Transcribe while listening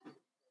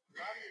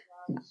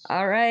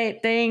All right.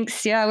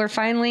 Thanks. Yeah, we're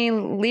finally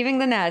leaving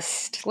the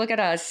nest. Look at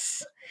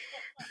us.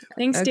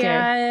 Thanks, Okay.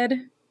 Dad.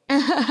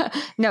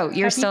 No,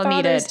 you're Happy still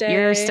Father's needed. Day.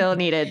 You're still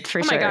needed for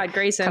Oh sure. my God,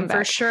 Grayson, Come for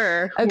back.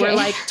 sure. Okay. We're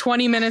like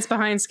 20 minutes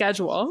behind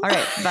schedule. All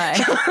right.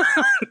 Bye.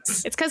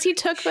 It's because he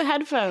took the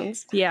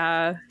headphones.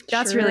 Yeah,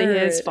 that's Sure really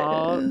his it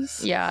fault.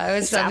 is. Yeah, it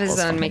was It's of his Apple's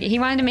own fault. making. He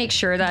wanted to make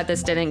sure that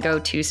this didn't go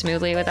too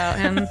smoothly without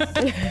him.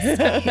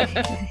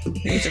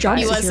 It's job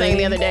He was saying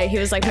the security. other day, he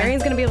was like,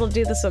 Marion's going to be able to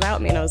do this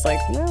without me. And I was like,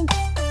 no,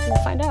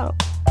 we'll find out.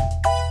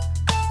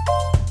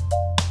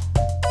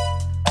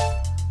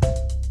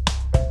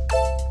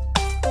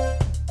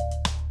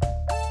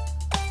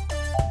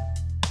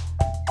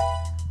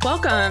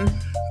 Welcome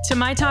to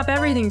My Top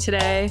Everything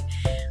today.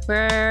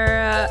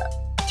 We're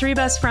three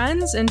best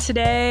friends, and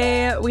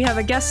today we have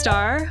a guest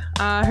star.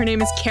 Her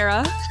name is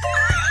Kara.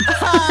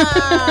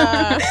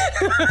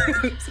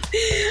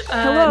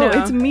 Hello,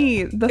 no. it's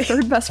me, the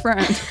third best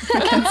friend.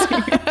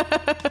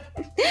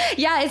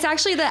 Yeah, it's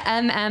actually the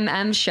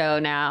MMM show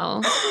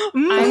now.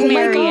 I'm I'm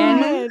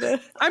Marion. God.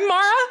 I'm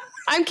Mara.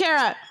 I'm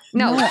Kara.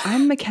 No. No,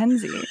 I'm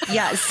Mackenzie.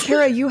 Yes.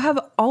 Kara, you have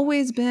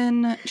always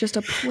been just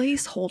a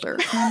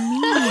placeholder for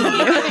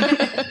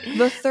me.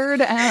 The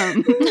third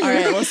M. All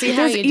right, we'll see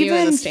how There's you do in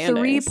the even standings.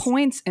 3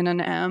 points in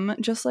an M,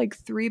 just like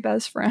three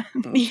best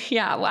friends.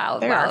 Yeah. Wow.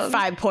 There wow. are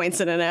 5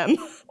 points in an M.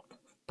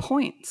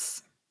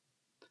 Points.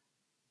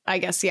 I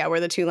guess, yeah,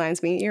 where the 2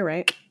 lines meet. You're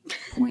right.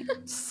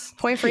 Points.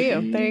 Point for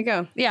you. There you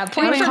go. Yeah.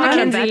 Point Anyway, for I'm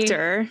a Mackenzie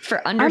vector.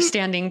 for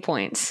understanding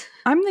points.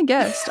 I'm the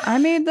guest. I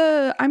made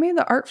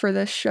the art for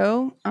this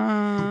show.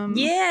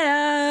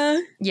 Yeah.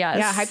 Yes.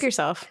 Yeah, hype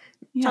yourself.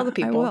 yeah, Tell the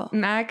people. I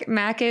will.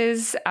 Mac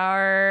is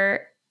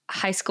our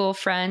high school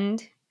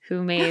friend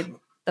who made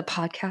the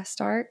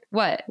podcast art.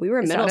 What? We were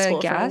Is middle that a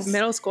school guess? friends.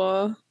 Middle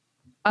school.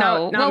 Oh,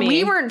 No, not well, me.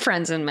 we weren't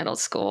friends in middle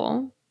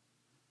school.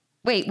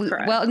 Wait,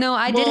 Correct. well, no,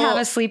 I did have Well-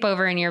 a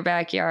sleepover in your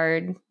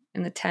backyard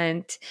in the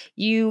tent.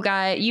 You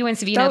and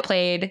Savina That-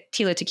 played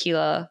Tila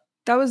Tequila.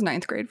 That was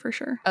 9th grade for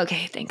sure.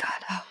 Okay, thank God.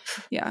 Oh.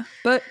 Yeah.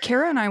 But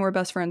Kara and I were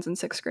best friends in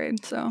 6th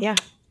grade, so Yeah.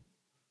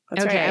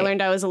 That's Okay. right. I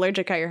learned I was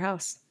allergic at your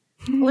house.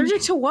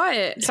 Allergic to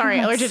what? Sorry,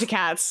 allergic to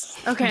cats.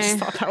 Okay. I just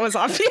thought that was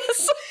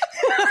obvious.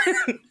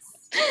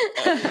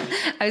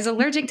 I was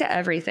allergic to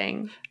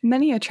everything.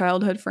 many a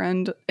childhood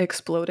friend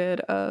exploded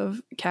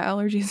of cat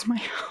allergies in my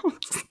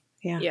house.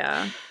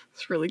 Yeah.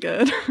 It's really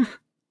good.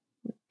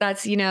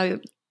 That's,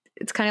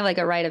 it's kind of like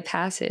a rite of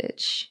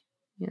passage.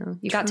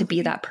 You got to be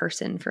Truly. that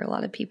person for a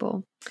lot of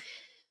people.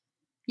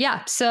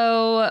 Yeah.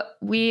 So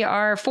we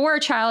are 4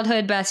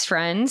 childhood best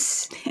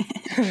friends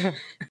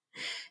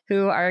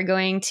who are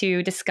going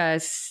to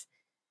discuss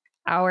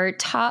our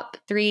top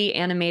 3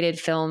 animated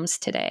films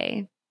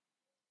today.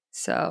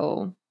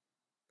 So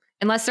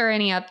unless there are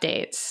any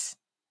updates.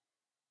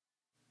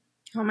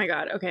 Oh my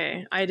God.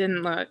 Okay. I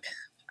didn't look.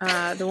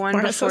 The one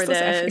Mara before says this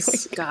every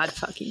this. week. God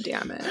fucking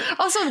damn it.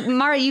 Also,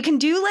 Mara, you can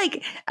do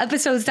like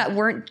episodes that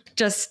weren't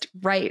just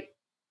right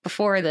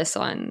before this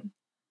one.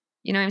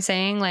 You know what I'm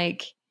saying?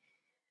 Like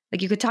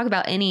you could talk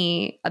about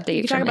any update.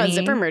 You can talk from about any-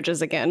 zipper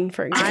merges again,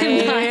 for example.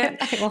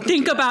 I won't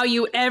think do about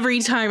you every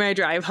time I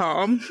drive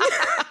home.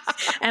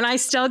 And I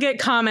still get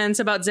comments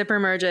about zipper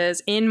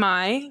merges in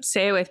my,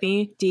 say it with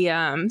me,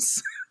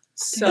 DMs.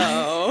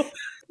 So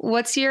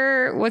What's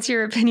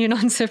your opinion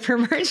on zipper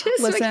merges?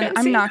 Listen, Mackenzie?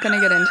 I'm not going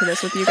to get into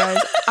this with you guys.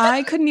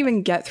 I couldn't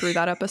even get through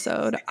that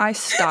episode. I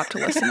stopped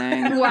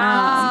listening.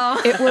 Wow.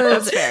 It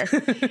was That's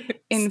fair.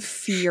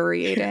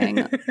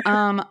 infuriating.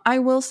 I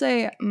will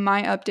say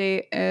my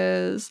update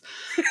is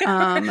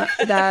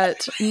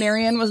that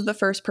Marion was the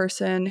first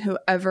person who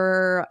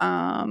ever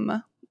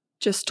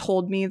just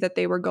told me that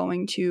they were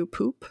going to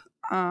poop.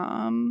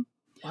 wow.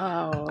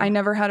 I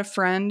never had a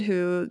friend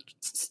who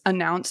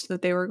announced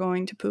that they were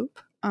going to poop.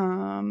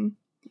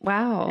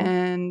 Wow.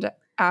 And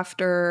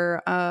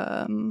after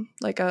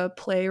like a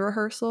play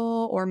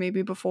rehearsal or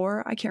maybe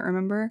before, I can't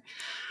remember,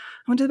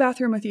 I went to the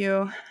bathroom with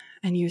you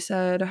and you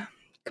said,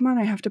 "Come on,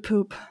 I have to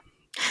poop."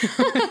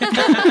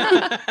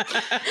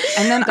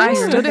 And then I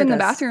stood in the this.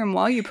 bathroom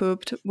while you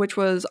pooped, which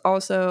was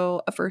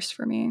also a first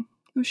for me.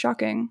 It was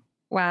shocking.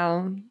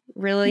 Wow.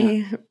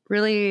 Really,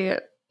 really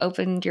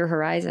opened your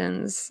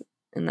horizons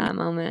in that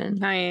moment.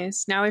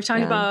 Nice. Now we've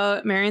talked Yeah.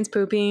 about Marion's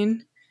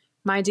pooping,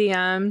 my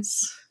DMs,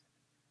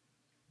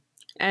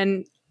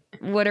 and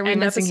What are we end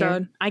missing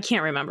episode. here? I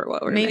can't remember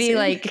what we're Maybe missing.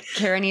 like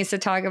Kara needs to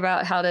talk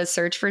about how to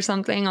search for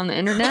something on the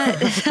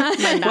internet.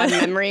 My bad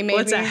memory, maybe.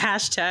 What's a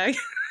hashtag?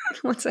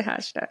 What's a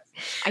hashtag?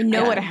 I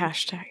know Yeah. what a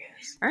hashtag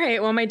is. All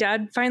right. Well, my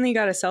dad finally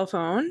got a cell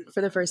phone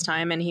for the first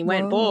time, and he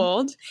went Whoa.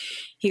 bold.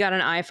 He got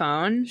an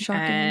iPhone,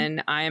 Shocking.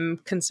 and I'm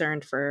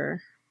concerned.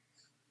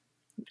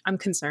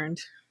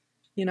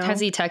 You know, Has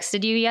he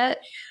texted you yet?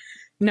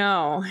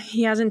 No,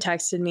 he hasn't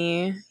texted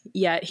me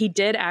yet. He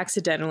did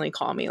accidentally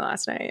call me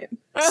last night.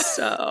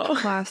 So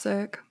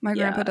Classic. My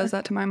Yeah. grandpa does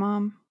that to my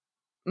mom.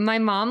 My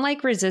mom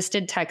like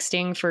resisted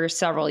texting for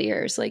several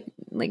years, like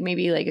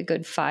maybe like a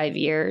good 5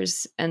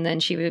 years. And then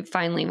she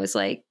finally was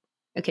like,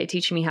 okay,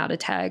 teach me how to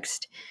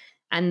text.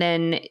 And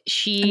then And then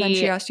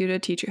she asked you to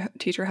teach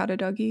her how to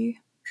Dougie.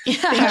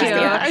 Thank you.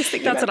 Yeah, I was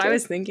thinking That's that what I too.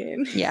 was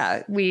thinking.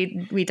 Yeah,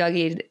 we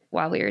Dougied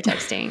while we were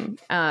texting.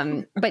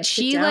 But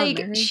she down,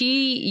 Mary.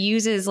 she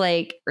uses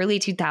like early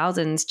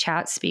 2000s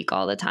chat speak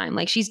all the time.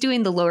 Like she's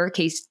doing the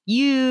lowercase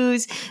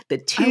U's, the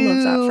two, I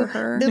love that for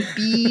her. the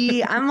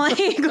B. I'm like,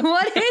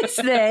 what is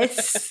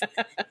this?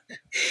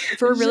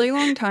 For a really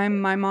long time,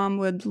 my mom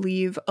would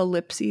leave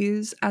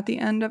ellipses at the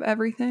end of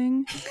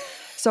everything.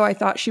 So I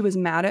thought she was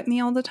mad at me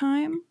all the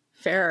time.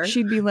 Fair.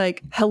 She'd be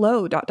like,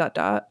 hello, ...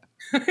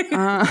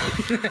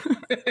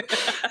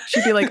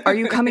 She'd be like, are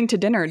you coming to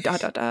dinner, ...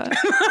 Oh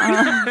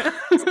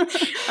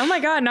my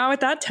God, not with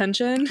that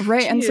tension.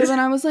 Right. And so Jeez. then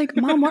I was like,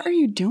 Mom, what are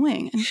you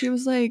doing? And she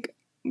was like,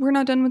 we're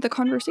not done with the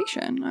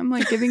conversation. I'm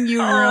like giving you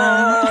room.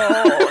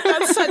 Oh,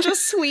 that's such a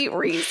sweet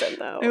reason,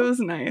 though. It was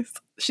nice.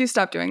 She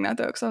stopped doing that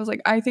though, because I was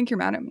like, I think you're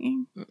mad at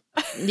me.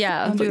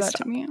 Yeah. Don't do please that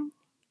stop. to me.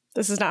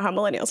 This is not how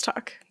millennials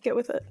talk. Get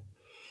with it.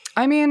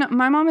 I mean,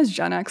 my mom is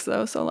Gen X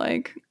though, so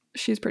like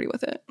she's pretty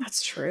with it.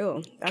 That's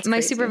true. That's My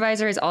crazy.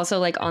 supervisor is also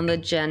like on the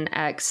Gen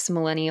X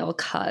millennial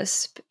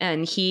cusp,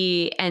 and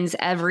he ends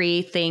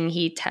everything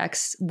he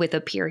texts with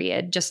a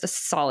period, just a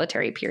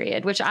solitary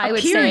period, which I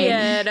would say,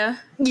 Period.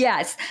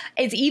 yes,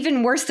 it's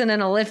even worse than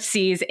an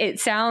ellipses. It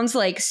sounds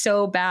like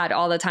so bad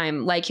all the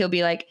time. Like he'll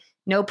be like,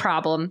 no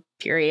problem,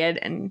 period.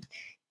 And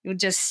it would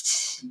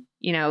just,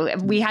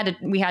 we had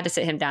to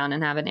sit him down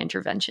and have an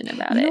intervention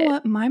about You it. know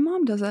what? My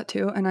mom does that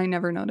too, and I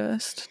never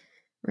noticed.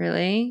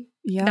 Really?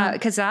 Yeah.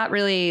 Because that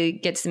really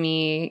gets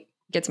my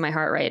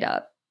heart rate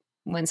up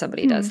when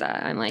somebody does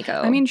that. I'm like,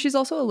 oh. I mean, she's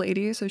also a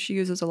lady, so she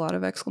uses a lot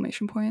of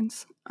exclamation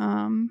points.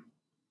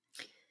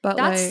 But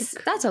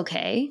that's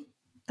okay.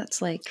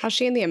 That's like, How's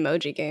she in the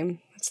emoji game?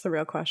 That's the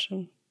real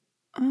question.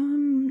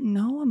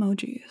 no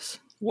emojis.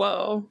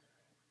 Whoa.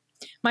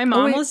 My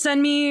mom wait. will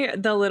send me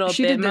the little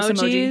She bit did this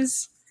emoji.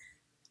 emojis.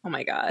 Oh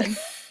my God.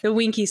 The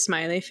winky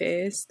smiley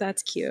face.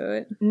 That's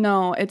cute.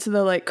 No, it's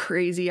the like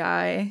crazy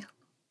eye,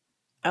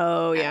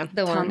 Oh, yeah.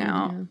 the tongue one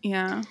out.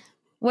 yeah. Yeah.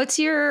 What's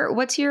your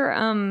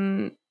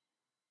mom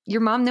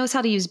knows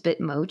how to use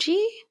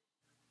Bitmoji?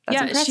 That's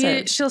Yeah,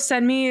 impressive. she'll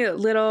send me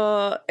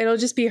it'll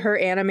just be her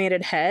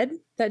animated head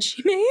that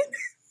she made.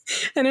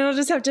 And it'll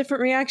just have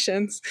different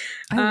reactions.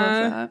 I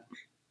love that.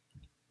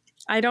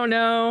 I don't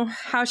know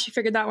how she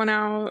figured that one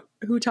out,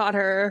 who taught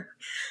her,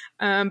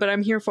 but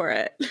I'm here for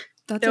it.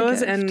 That's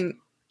Those a gift. and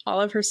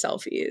all of her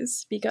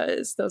selfies,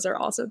 because those are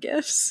also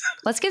gifts.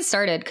 Let's get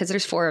started because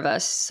there's 4 of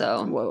us.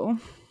 So Whoa.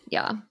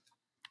 yeah,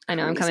 I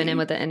know I'm coming in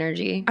with the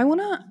energy. I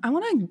wanna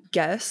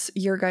guess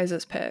your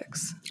guys'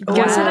 picks.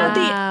 Guess it at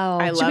the Wow.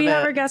 I Should love we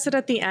have it. her guess it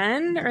at the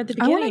end or at the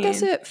I beginning? want to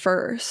guess it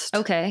first.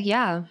 Okay,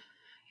 yeah.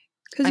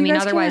 Because I mean,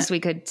 otherwise we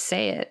could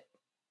say it.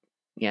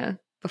 Yeah,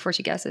 before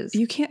she guesses.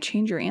 you can't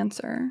change your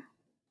answer.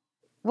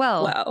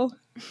 Well, Well,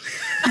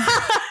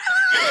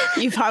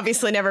 You've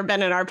obviously never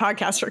been in our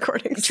podcast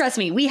recordings. trust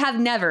me, we have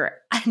never,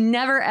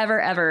 ever,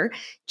 ever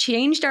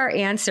changed our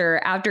answer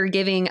after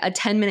giving a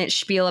 10-minute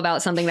spiel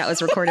about something that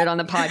was recorded on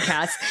the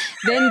podcast,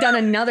 then done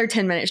another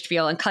 10-minute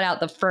spiel and cut out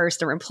the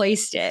first and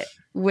replaced it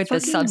with the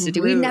Fucking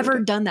substitute. We've rude. never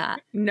done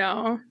that.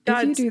 no.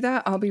 If you do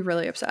that, I'll be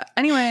really upset.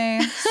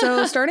 Anyway,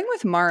 so starting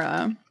with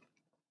Mara,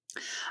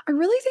 I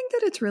really think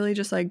that it's really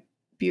just like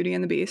Beauty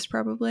and the Beast,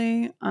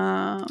 probably.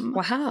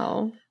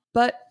 Wow.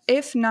 But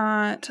if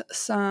not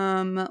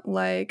some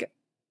like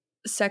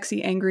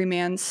sexy angry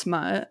man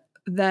smut,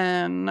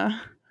 then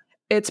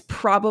it's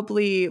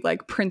probably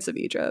like Prince of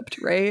Egypt,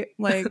 right?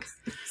 Like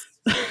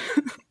the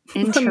nice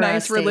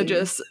Interesting.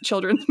 religious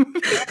children's movie.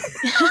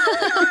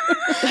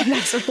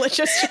 Nice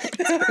religious.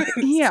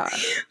 Yeah.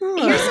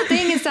 Here's the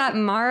thing is that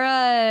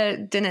Mara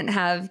didn't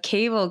have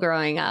cable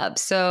growing up.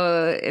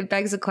 So it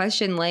begs the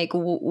question, like,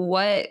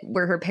 what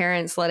were her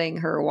parents letting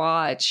her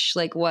watch?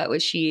 Like, what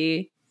was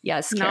she?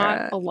 Yes, Not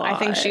Kara. a lot. I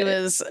think she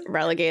was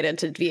relegated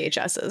to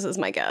VHSs, is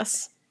my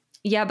guess.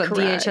 Yeah, but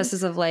Correct.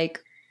 VHSs of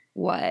like,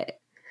 what?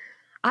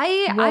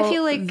 I Well,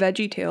 feel like,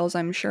 Veggie Tales,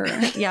 I'm sure.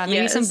 yeah,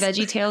 maybe some Yes.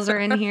 Veggie Tales are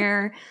in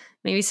here.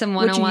 Maybe some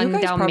Which you 101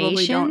 guys Dalmatians.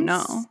 probably don't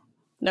know.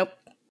 Nope.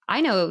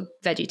 I know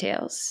Veggie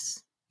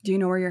Tales. Do you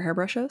know where your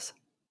hairbrush is?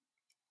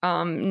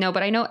 No,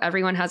 but I know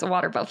everyone has a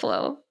water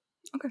buffalo.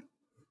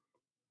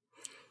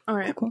 All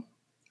right. Cool.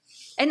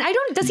 And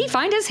does he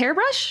find his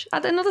hairbrush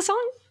at the end of the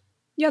song?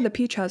 Yeah, the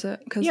peach has it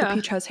because Yeah. the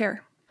peach has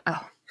hair.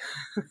 Oh,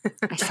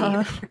 I see.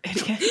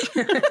 Idiot.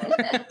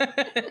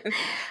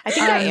 I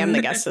think I am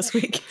the guest this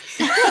week.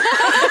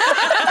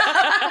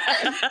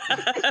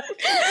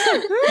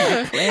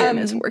 My plan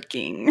is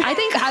working. I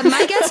think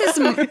my guess is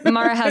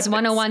Mara has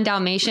 101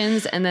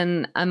 Dalmatians and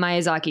then a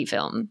Miyazaki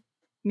film.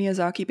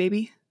 Miyazaki,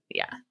 baby.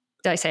 Yeah.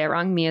 Did I say it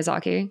wrong?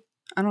 Miyazaki?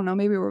 I don't know.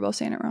 Maybe we're both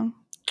saying it wrong.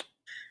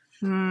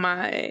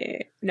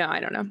 No, I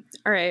don't know.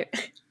 All right.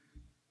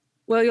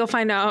 Well, you'll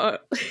find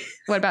out.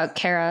 What about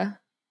Kara?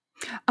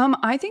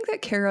 I think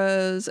that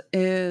Kara's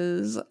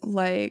is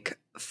like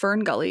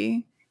Fern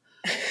Gully.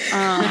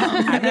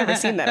 I've never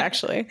seen that,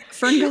 actually.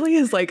 Fern Gully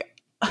is like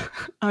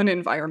an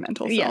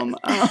environmental Yeah. film.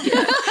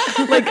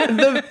 Like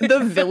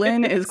the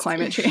villain is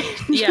climate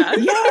change. Yeah.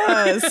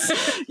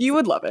 Yes. You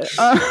would love it.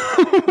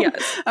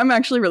 Yes. I'm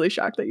actually really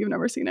shocked that you've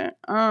never seen it.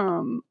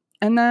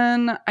 And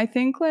then I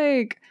think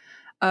like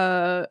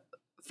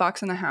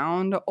Fox and the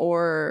Hound,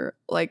 or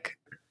like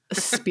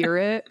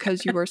Spirit,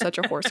 because you were such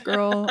a horse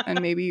girl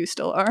and maybe you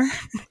still are.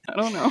 I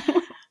don't know.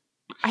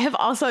 I have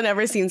also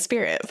never seen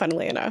Spirit,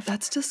 funnily enough.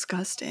 That's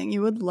disgusting.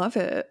 You would love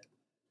it.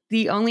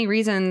 The only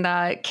reason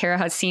that Kara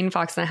has seen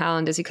Fox and the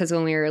Hound is because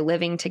when we were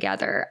living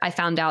together, I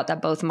found out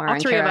that both Mara All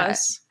and three of Kara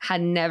us.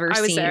 had never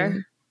I was seen.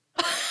 there.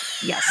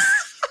 Yes.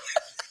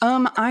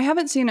 I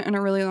haven't seen it in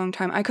a really long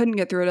time. I couldn't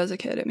get through it as a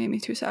kid. It made me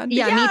too sad.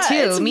 Yeah, me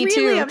too. It's Me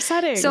really too.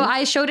 upsetting. So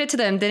I showed it to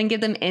them, didn't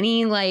give them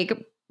any like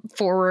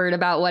forward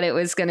about what it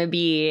was going to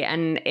be,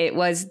 and it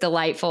was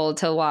delightful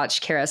to watch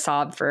Kara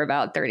sob for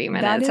about 30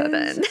 minutes. That And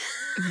is then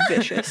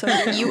vicious. of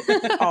you. you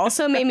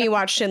also made me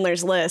watch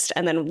Schindler's List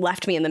and then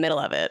left me in the middle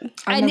of it.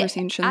 I've And never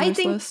seen Schindler's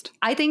List.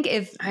 I think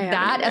if I haven't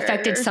that either.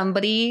 affected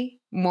somebody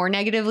more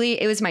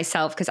negatively, it was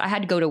myself, because I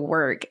had to go to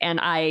work and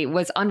I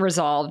was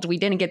unresolved. We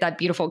didn't get that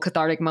beautiful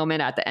cathartic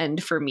moment at the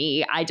end for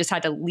me. I just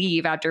had to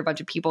leave after a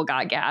bunch of people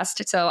got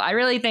gassed. So I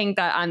really think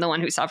that I'm the one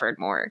who suffered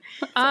more.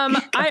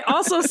 I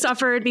also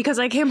suffered because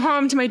I came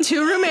home to my two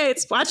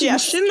roommates watching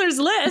Yes. Schindler's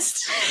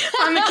List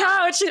on the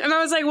couch, and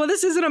I was like, "Well,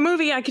 this isn't a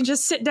movie I can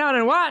just sit down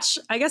and watch.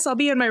 I guess I'll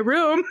be in my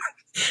room."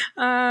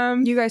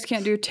 You guys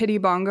can't do titty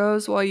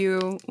bongos while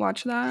you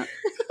watch that?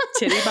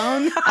 Titty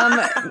bone.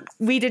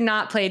 We did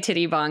not play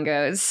titty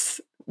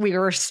bongos. We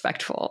were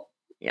respectful.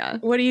 Yeah.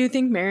 What do you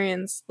think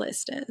Marion's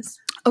list is?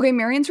 Okay,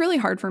 Marion's really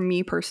hard for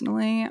me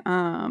personally,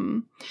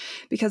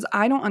 because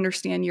I don't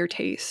understand your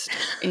taste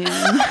in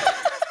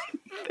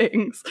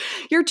things.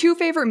 Your two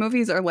favorite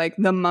movies are like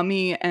The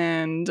Mummy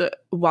and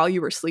While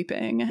You Were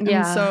Sleeping. And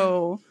Yeah.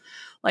 so,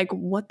 like,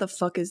 what the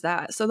fuck is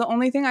that? So the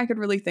only thing I could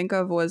really think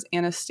of was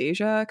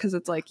Anastasia, because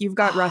it's like you've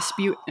got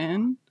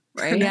Rasputin,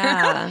 right?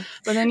 Yeah.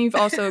 But then you've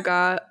also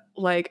got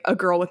like a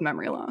girl with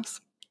memory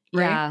loss,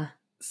 right? Yeah.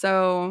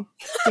 So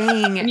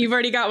Dang. And you've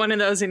already got one of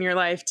those in your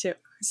life too.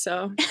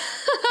 So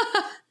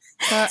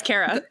it's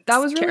Kara. that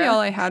was really Kara. all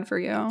I had for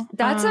you.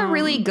 That's a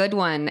really good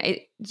one.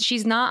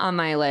 She's not on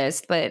my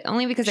list, but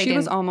only because I She didn't.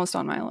 was almost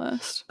on my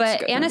list. It's a But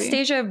good movie.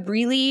 Anastasia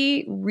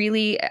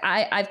really,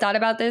 I've thought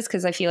about this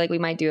because I feel like we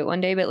might do it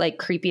one day, but like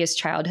creepiest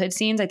childhood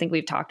scenes, I think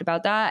we've talked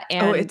about that.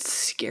 And Oh, it's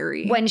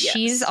scary. when Yes.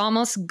 she's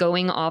almost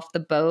going off the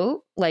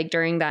boat, like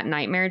during that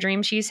nightmare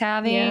dream she's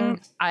having,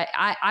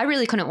 I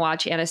really couldn't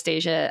watch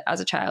Anastasia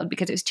as a child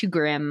because it was too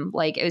grim.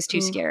 Like it was too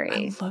Ooh, scary.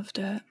 I loved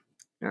it.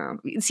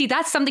 See,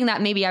 that's something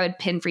that maybe I would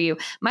pin for you.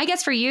 My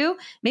guess for you,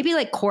 maybe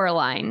like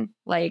Coraline.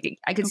 Like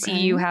I could see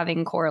Okay. you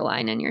having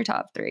Coraline in your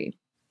top 3.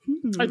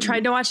 I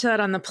tried to watch that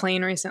on the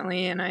plane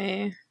recently, and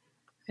I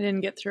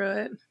didn't get through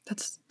it.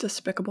 That's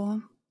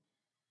despicable.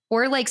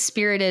 Or like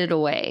Spirited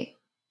Away.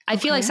 I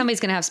feel like Okay. somebody's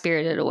going to have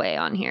Spirited Away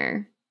on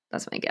here.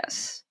 That's my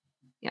guess.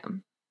 Yeah.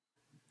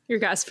 Your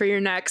guess for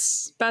your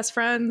next best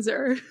friends,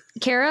 or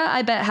Kara,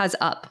 I bet, has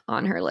Up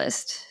on her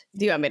list.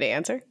 Do you want me to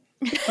answer?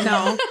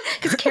 no?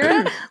 Because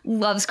Kara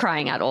loves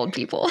crying at old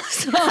people.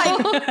 So.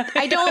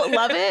 I don't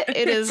love it.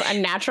 It is a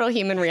natural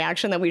human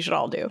reaction that we should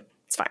all do.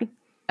 It's fine.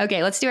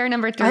 Okay, let's do our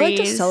number 3. I like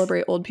to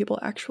celebrate old people,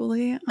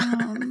 actually.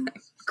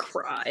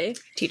 Cry.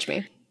 Teach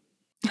me.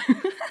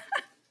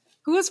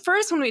 Who was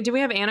first? Did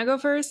we have Anna go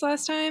first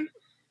last time?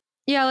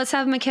 Yeah, let's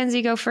have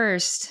Mackenzie go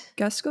first.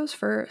 Guest goes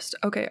first.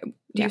 Okay. Do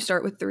Yeah. you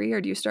start with 3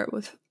 or do you start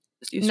with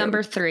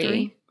Number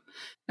 3.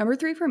 Number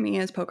 3 for me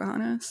is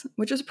Pocahontas,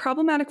 which is a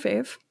problematic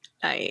fave.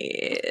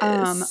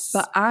 Nice.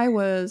 But I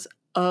was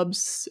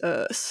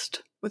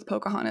obsessed with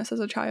Pocahontas as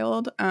a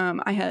child.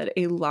 I had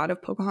a lot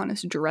of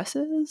Pocahontas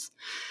dresses.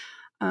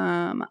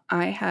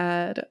 I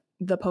had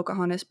the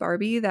Pocahontas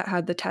Barbie that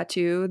had the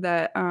tattoo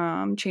that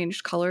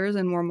changed colors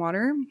in warm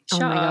water. Oh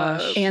my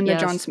gosh. And the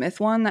Yes. John Smith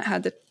one that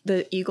had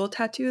the eagle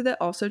tattoo that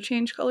also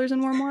changed colors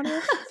in warm water.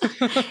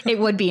 It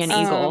would be an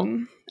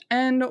eagle.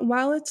 And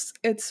while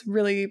it's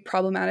really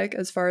problematic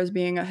as far as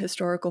being a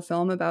historical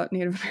film about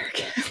Native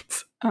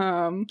Americans,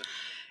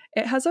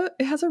 it has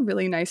a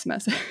really nice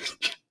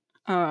message,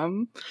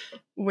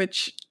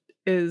 which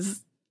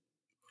is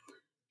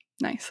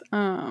nice. Yeah, I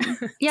I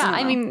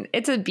don't know. mean,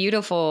 it's a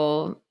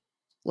beautiful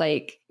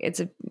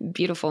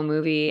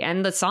movie,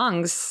 and the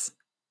songs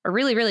are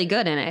really, really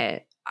good in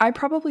it. I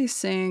probably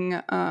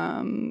sing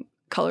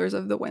Colors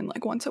of the Wind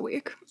like once a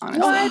week,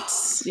 honestly.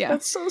 What? Yeah.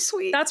 That's so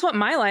sweet. That's what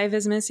my life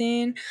is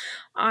missing.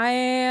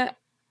 I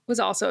was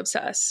also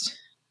obsessed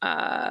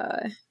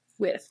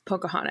with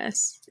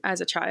Pocahontas as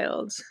a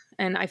child,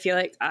 and I feel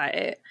like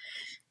I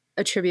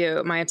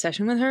attribute my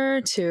obsession with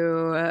her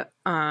to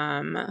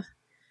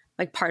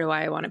like part of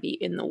why I want to be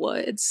in the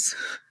woods.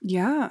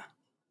 Yeah.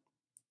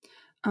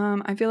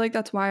 I feel like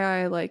that's why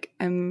I like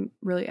am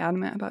really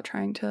adamant about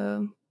trying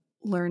to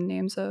learn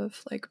names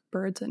of like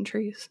birds and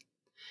trees,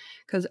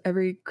 because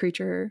every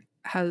creature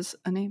has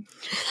a name.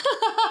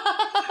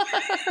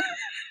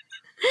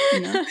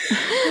 You know?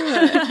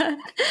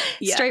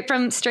 Yeah. Straight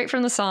from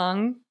the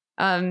song.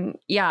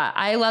 Yeah,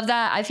 I love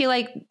that. I feel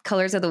like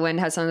Colors of the Wind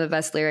has some of the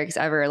best lyrics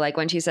ever. Like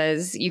when she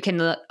says, you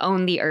can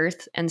own the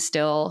earth and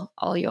still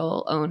all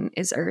you'll own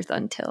is earth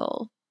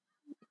until.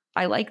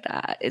 I like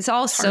that. It's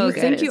all so you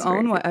good. think you It's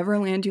own very- whatever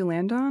land you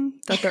land on?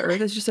 That the earth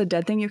is just a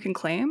dead thing you can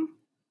claim?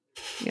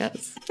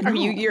 Yes. Are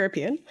you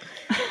European?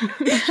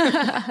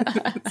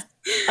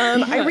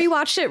 I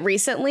rewatched it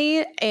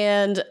recently,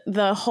 and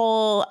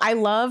I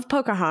love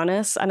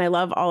Pocahontas and I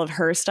love all of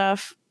her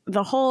stuff.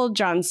 The whole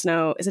Jon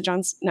Snow, is it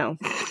Jon? No,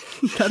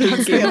 That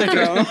is Game of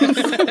Thrones.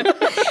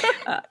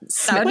 That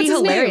would What's be his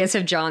hilarious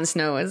if Jon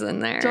Snow was in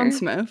there. John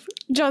Smith.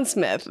 John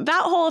Smith.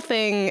 That whole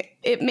thing,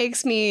 it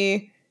makes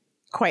me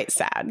quite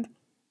sad.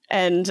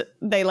 And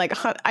they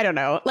I don't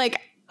know, like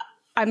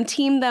I'm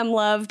team them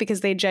love because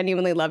they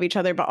genuinely love each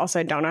other, but also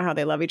I don't know how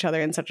they love each other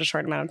in such a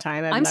short amount of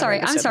time. I'm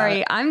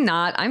sorry. I'm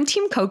not. I'm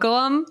team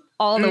Cocoam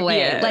all the way.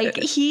 Yeah. Like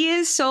he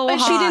is so But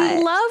hot. she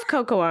didn't love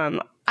Cocoam.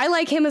 I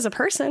like him as a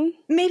person.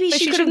 Maybe But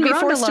she she could shouldn't be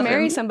grown forced to love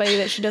marry him. somebody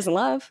that she doesn't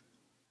love.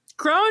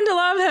 Grown to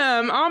love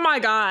him. Oh my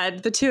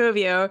God, the two of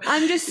you.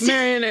 I'm just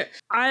Marion,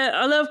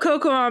 I love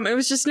Cocoam. It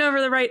was just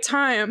never the right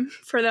time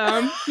for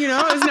them. You know,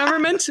 it was never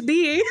meant to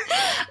be.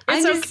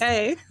 It's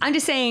okay. I'm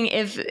just saying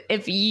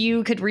if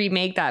you could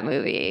remake that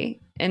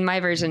movie, in my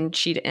version,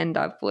 she'd end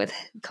up with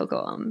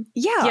Cocoam.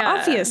 Yeah,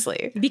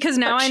 obviously. Because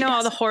now But I she know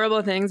all the doesn't.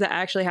 horrible things that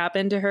actually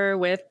happened to her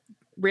with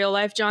real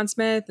life John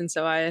Smith, and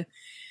so I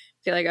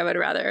feel like I would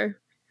rather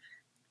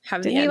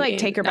have Didn't the he like ending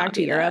take her not back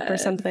to be Europe or that.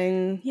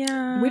 something?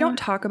 Yeah, We don't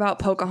talk about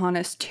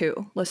Pocahontas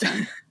 2.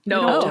 Listen. No.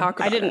 we don't Oh, talk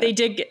I about didn't- it. They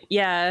did.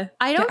 Yeah,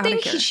 I don't Get outta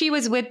think here. she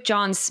was with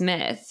John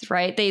Smith,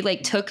 right? They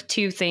like took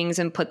two things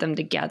and put them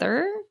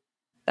together.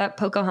 That Or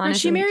Pocahontas.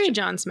 she and married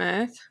John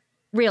Smith.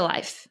 real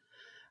life.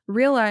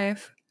 Real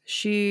life,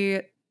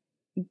 she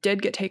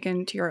did get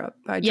taken to Europe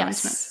by John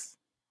Yes. Smith.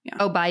 Yeah.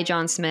 Oh, by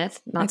John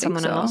Smith, I not think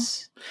someone so.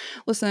 else.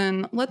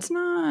 Listen, let's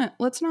not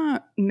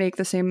make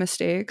the same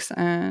mistakes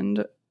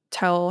and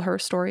tell her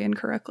story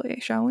incorrectly,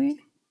 shall we?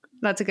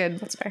 That's a good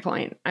That's fair.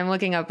 point. I'm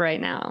looking up right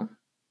now.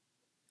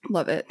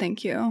 Love it.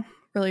 Thank you.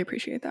 Really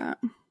appreciate that.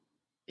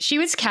 She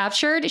was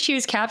captured. She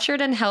was captured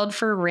and held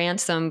for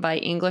ransom by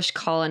English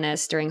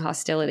colonists during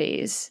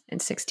hostilities in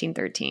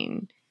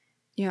 1613.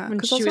 Yeah, When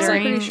because she also was, I'm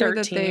like, pretty sure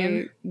that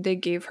 13. they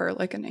gave her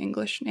like an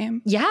English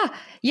name. Yeah, Like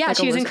she was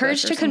Elizabeth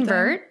encouraged or to something.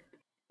 convert.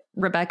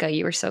 Rebecca,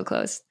 you were so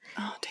close.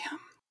 Oh damn.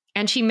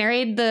 And she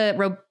married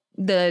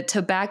the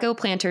tobacco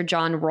planter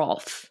John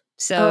Rolfe.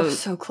 So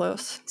So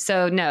close.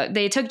 So no,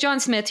 they took John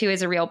Smith, who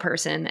is a real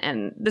person,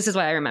 and this is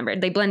what I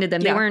remembered. They blended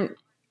them. Yeah. They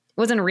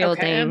wasn't a real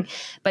Okay. thing,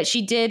 but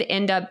she did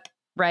end up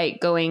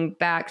going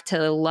back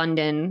to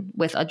London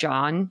with a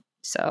John.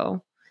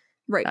 So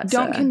Right. That's,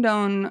 Don't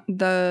condone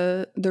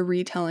the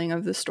retelling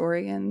of the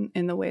story in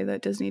the way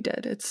that Disney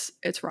did. It's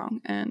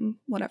wrong and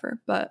whatever.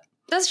 But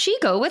does she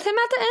go with him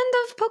at the end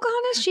of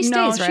Pocahontas? She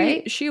no, stays,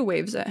 right? She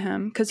waves at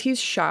him because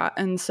he's shot,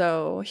 and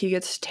so he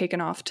gets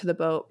taken off to the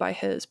boat by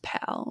his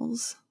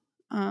pals.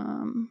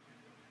 And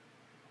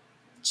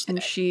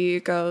she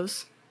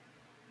goes,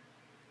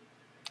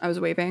 I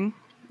was waving.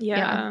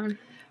 Yeah.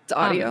 It's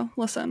audio.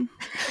 Listen.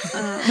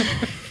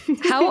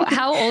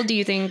 How old do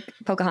you think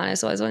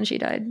Pocahontas was when she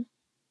died?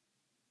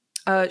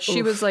 She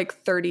Oof. was like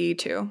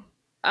 32.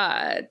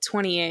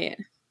 28.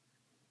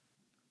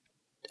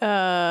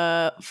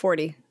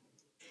 40.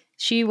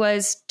 She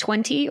was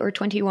 20 or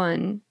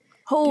 21.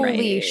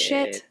 Holy Right.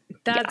 shit.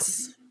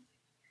 That's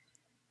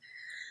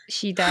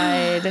She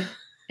died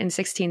in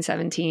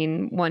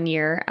 1617, 1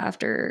 year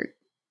after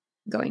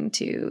going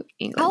to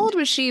England. How old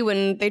was she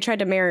when they tried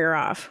to marry her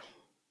off?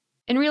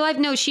 In real life,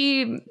 no,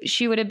 she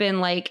would have been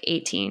like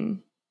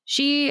 18.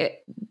 She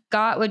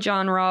got with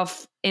John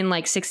Rolfe in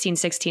like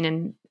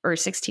 1616 or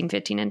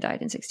 1615 and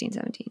died in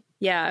 1617.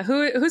 yeah.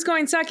 Who's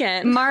going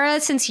second? Mara,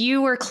 since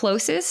you were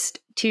closest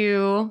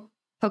to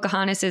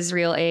Pocahontas's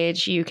real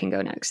age, you can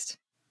go next.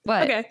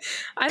 What? Okay,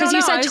 I Because don't know.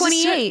 you I said was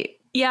just 28.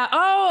 yeah.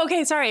 Oh,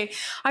 okay. Sorry.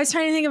 I was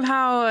trying to think of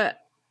how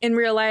in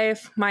real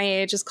life my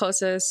age is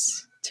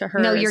closest to her.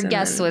 No, your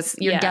guess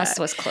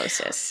was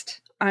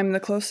closest. I'm the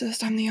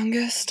closest. I'm the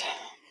youngest.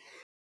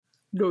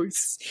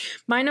 Nice.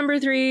 My number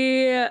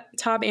 3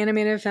 top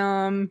animated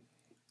film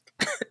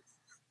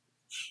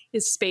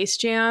is Space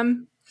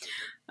Jam.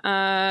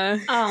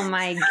 Oh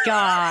my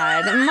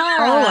God,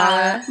 Mara! I'll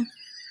allow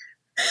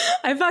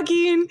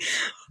it.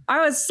 I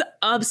was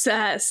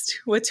obsessed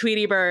with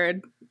Tweety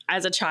Bird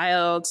as a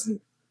child.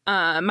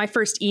 My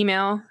first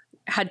email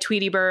had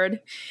Tweety Bird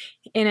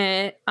in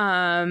it.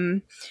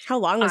 How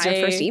long was your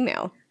first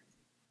email?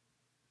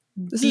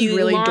 This The is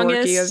really dorky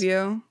longest- of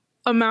you.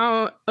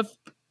 Amount of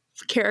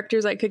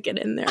characters I could get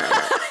in there.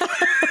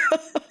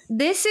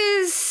 This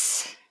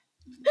is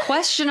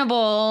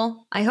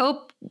questionable. I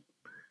hope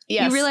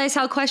Yes. you realize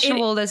how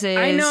questionable this is.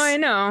 I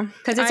know.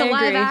 Because it's I a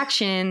live agree.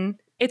 action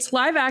It's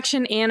live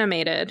action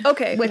animated.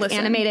 Okay, with listen.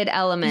 animated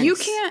elements. You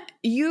can't.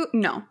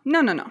 No.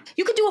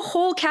 You could do a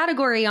whole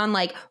category on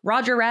like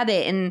Roger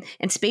Rabbit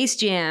and Space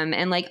Jam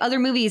and like other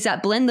movies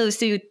that blend those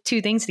two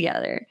things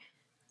together.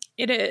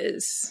 It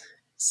is.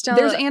 Stella,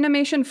 There's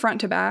animation front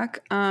to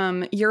back.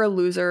 You're a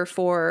loser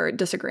for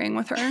disagreeing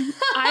with her.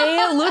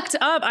 I looked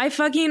up. I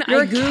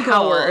You're a Googled.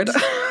 coward.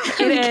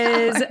 It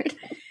is.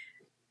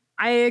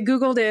 I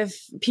Googled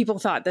if people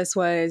thought this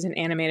was an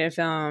animated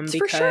film. It's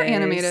for sure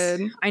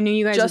animated. I knew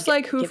you guys Just would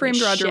like Who give Framed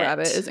me Roger shit.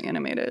 Rabbit is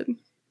animated.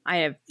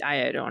 I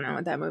don't know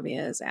what that movie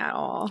is at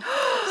all.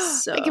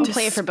 So I can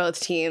play for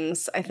both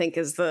teams, I think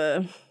is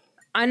the...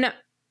 I'm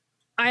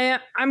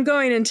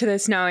going into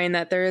this knowing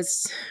that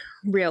there's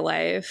real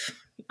life.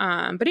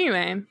 But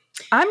anyway,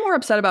 I'm more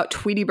upset about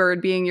Tweety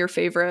Bird being your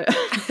favorite.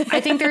 I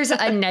think there's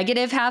a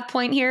negative half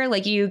point here.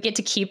 Like you get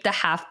to keep the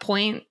half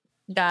point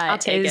I'll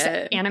that take is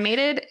it.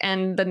 animated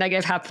and the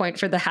negative half point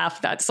for the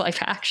half that's live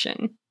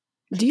action.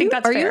 that's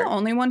Are you fair. the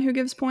only one who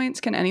gives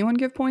points? Can anyone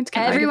give points?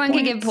 Can I Everyone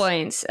can give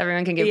points.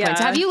 Everyone can give points.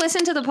 Yeah. Have you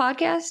listened to the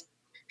podcast?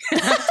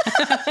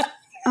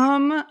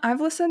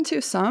 I've listened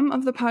to some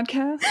of the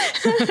podcast.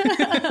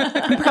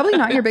 I'm probably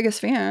not your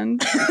biggest fan.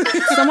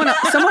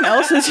 Someone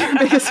else is your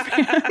biggest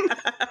fan.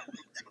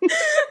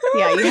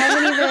 Yeah, you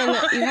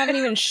haven't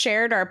even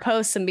shared our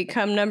posts and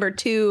become number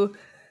 2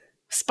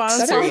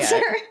 sponsor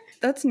yet.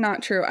 That's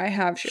not true. I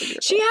have shared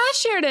your She has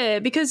shared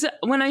it because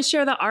when I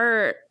share the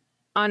art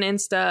on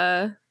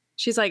Insta,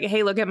 she's like,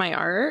 "Hey, look at my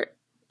art.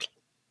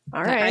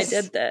 All right. I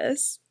did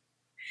this."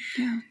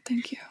 Yeah,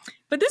 thank you.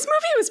 But this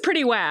movie was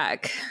pretty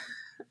whack.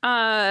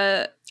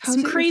 How's Some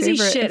it your crazy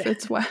favorite shit if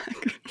it's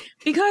whack.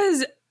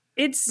 because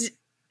it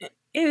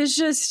was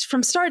just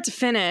from start to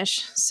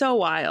finish so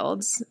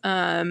wild.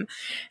 And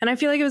I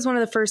feel like it was one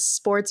of the first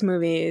sports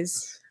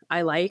movies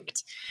I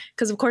liked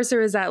because of course there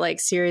was that like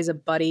series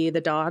of Buddy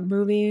the dog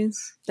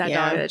movies. That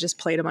Yeah. dog that just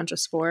played a bunch of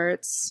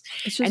sports.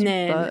 It's just And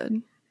then-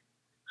 Bud.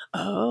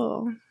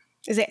 Oh,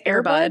 Is it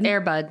Air Bud?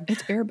 Airbud? Airbud.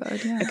 It's Air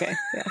Bud, yeah. Okay.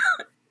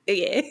 Yeah.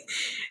 yeah.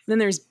 Then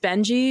there's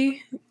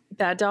Benji,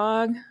 that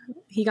dog.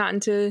 He got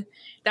into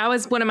that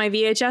was one of my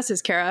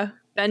VHSs, Kara.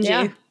 Benji.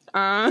 Yeah.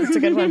 That's a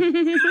good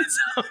one.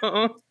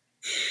 So,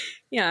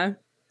 yeah.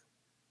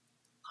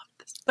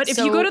 But if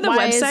So you go to the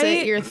why is it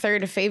website, your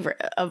third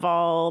favorite of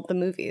all the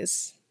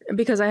movies?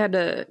 because I had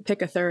to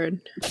pick a third.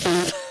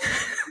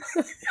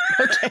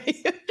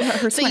 Okay. That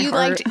hurts So my you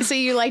heart.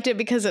 liked it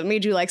because it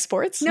made you like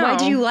sports? No. Why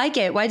did you like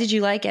it? Why did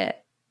you like it?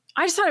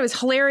 I just thought it was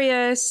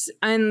hilarious,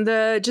 and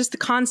the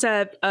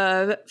concept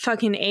of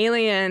fucking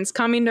aliens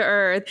coming to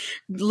Earth,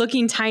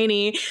 looking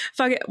tiny.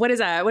 Fuck it, what is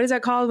that? What is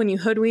that called when you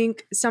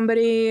hoodwink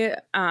somebody?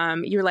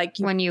 You're like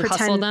When you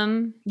hustle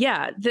them?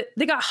 Yeah,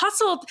 they got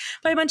hustled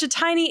by a bunch of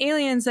tiny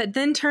aliens that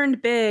then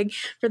turned big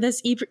for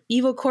this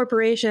evil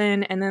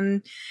corporation, and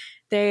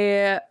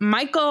then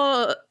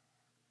Michael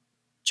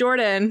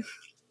Jordan.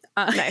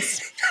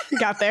 Nice.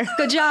 Got there.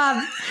 Good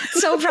job.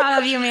 So proud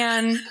of you,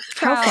 man.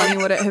 How Proud. funny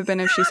would it have been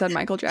if she said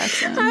Michael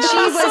Jackson? She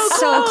was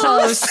so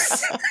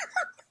close.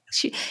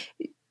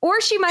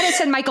 Or she might have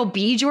said Michael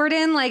B.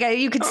 Jordan. Like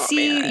you could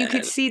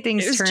see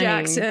things It was turning.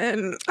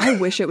 Jackson. I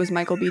wish it was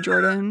Michael B.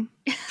 Jordan.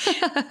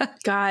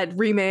 God,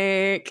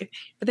 remake.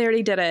 But they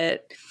already did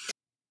it.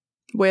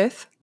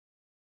 With?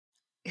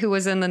 Who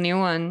was in the new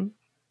one?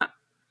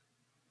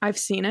 I've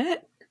seen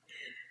it.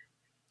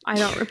 I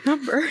don't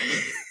remember.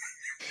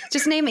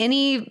 Just name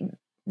any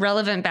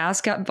relevant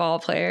basketball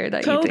player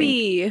that you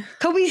think.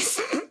 Kobe. Kobe's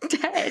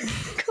dead.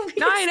 Kobe's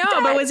No, I know,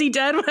 dead. but was he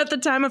dead at the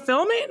time of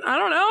filming? I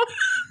don't know.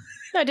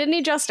 No, didn't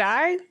he just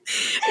die?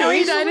 No,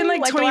 he died in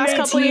like the last 2019.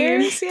 couple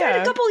years. Died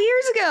Yeah. a couple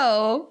years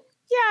ago.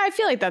 Yeah, I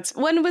feel like that's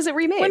when was it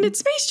remade? When did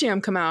Space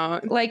Jam come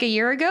out? Like a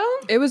year ago?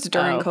 It was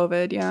during Oh.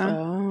 COVID, yeah.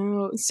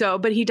 Oh, so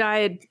but he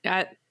died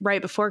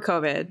right before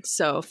COVID,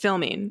 so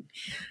filming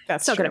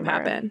That's still could have true,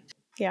 Mara. happened.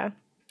 Yeah.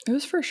 It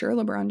was for sure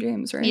LeBron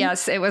James, right?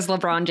 Yes, it was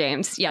LeBron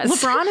James. Yes.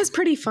 LeBron is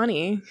pretty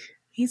funny.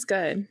 He's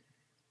good.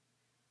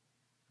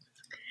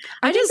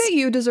 I think that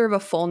you deserve a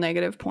full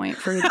negative point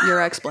for your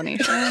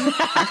explanation,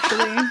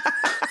 actually.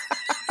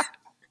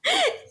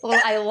 Well,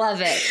 I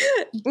love it.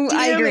 Ooh,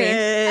 I Damn agree.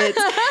 it.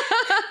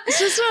 It's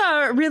just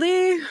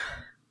really,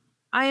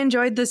 I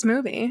enjoyed this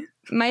movie.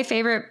 My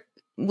favorite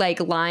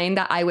line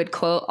that I would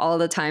quote all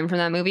the time from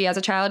that movie as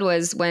a child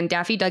was when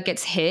Daffy Duck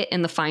gets hit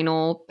in the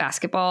final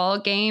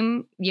basketball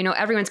game. You know,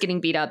 everyone's getting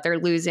beat up. They're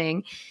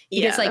losing. He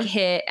gets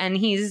hit and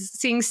he's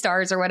seeing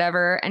stars or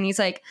whatever. And he's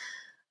like,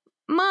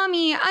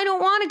 Mommy, I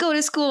don't want to go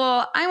to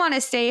school. I want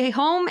to stay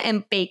home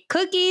and bake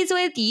cookies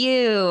with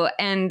you.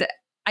 And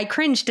I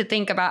cringe to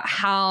think about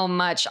how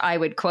much I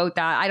would quote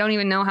that. I don't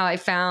even know how I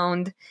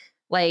found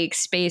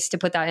space to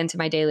put that into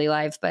my daily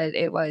life, but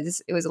it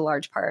was a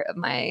large part of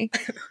my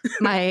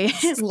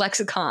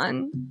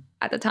lexicon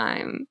at the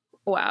time.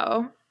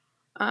 Wow.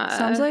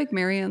 Sounds like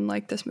Marion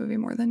liked this movie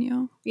more than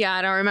you. Yeah,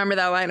 I don't remember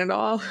that line at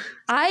all.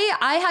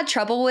 I had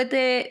trouble with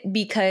it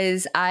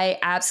because I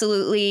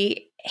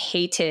absolutely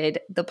hated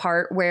the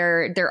part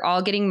where they're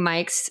all getting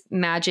Mike's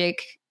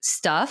magic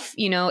stuff.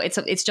 You know,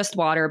 it's just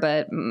water,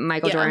 but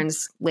Michael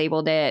Jordan's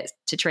labeled it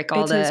to trick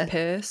all It's his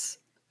piss.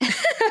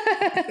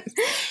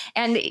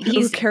 and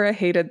Ooh, Kara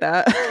hated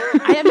that.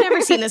 I have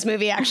never seen this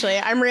movie, actually.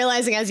 I'm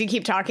realizing as you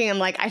keep talking, I'm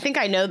like, I think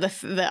I know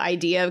the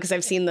idea because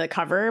I've seen the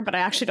cover, but I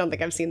actually don't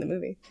think I've seen the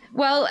movie.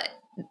 Well,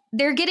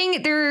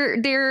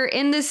 they're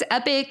in this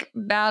epic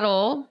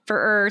battle for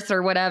Earth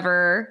or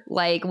whatever,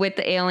 like with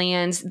the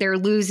aliens. They're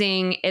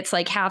losing. It's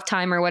like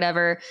halftime or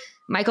whatever.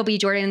 Michael B.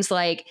 Jordan's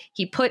like,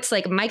 he puts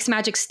like Mike's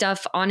Magic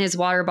stuff on his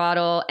water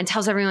bottle and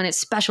tells everyone it's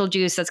special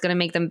juice that's going to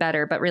make them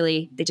better. But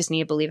really, they just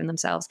need to believe in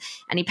themselves.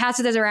 And he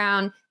passes it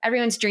around.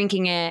 Everyone's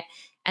drinking it.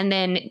 And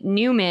then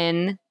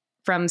Newman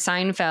from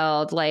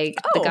Seinfeld, like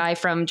the guy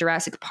from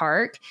Jurassic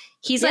Park,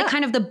 he's like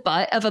kind of the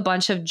butt of a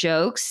bunch of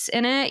jokes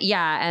in it.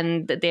 Yeah.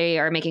 And they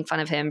are making fun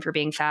of him for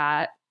being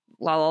fat.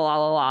 La, la, la,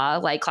 la, la.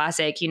 Like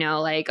classic, you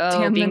know, like, oh,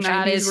 damn, being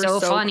fat is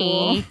so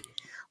funny. Cool.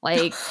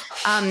 Like,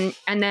 and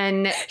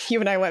then you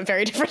and I went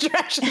very different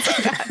directions with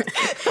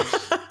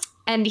that.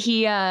 And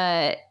he,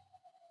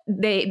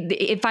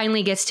 it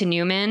finally gets to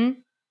Newman,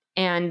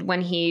 and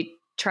when he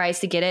tries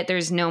to get it,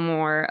 there's no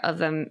more of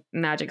the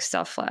magic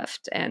stuff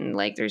left, and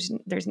like there's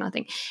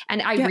nothing.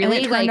 And I really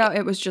and it turned out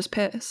it was just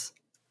piss.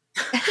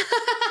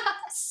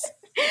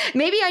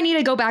 Maybe I need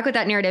to go back with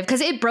that narrative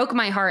because it broke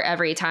my heart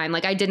every time.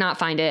 Like I did not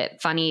find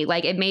it funny.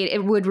 Like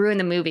it would ruin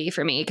the movie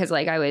for me because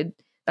like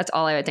that's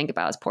all I would think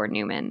about is poor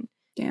Newman.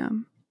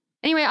 Damn.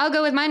 Anyway, I'll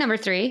go with my number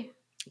 3. Great.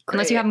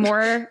 Unless you have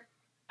more.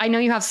 I know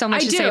you have so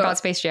much to say about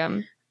Space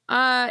Jam.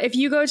 If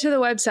you go to the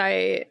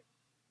website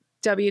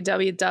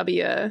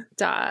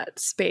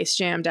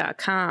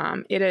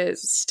www.spacejam.com, it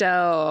is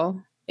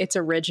still its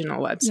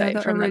original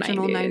website from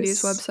original the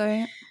 90s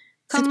website.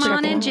 Come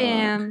on and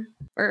jam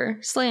or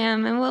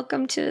slam and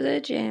welcome to the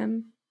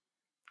jam.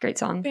 Great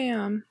song.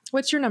 Bam.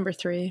 What's your number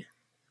 3?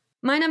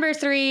 My number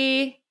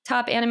 3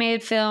 top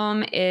animated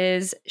film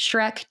is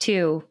Shrek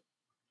 2.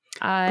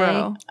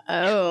 I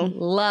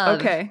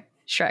love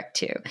Shrek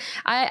 2.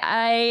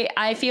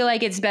 I feel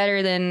like it's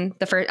better than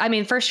the first. I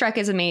mean, first Shrek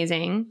is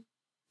amazing.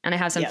 And I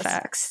have some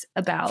facts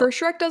about. First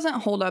Shrek doesn't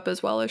hold up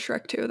as well as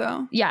Shrek 2,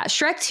 though. Yeah,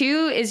 Shrek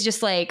 2 is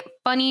just like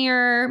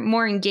funnier,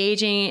 more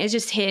engaging. It's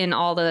just hitting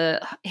all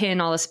the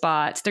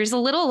spots. There's a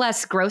little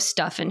less gross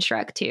stuff in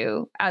Shrek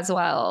 2 as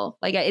well.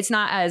 Like it's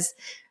not as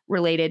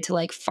related to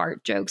like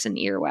fart jokes and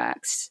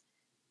earwax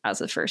as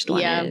the first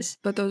one is.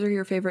 But those are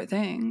your favorite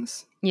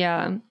things.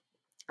 Yeah.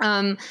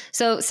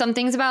 So some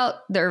things about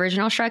the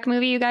original Shrek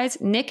movie, you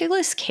guys.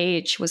 Nicolas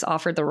Cage was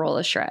offered the role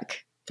of Shrek.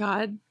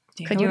 God.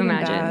 Could you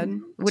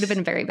imagine? It would have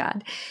been very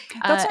bad.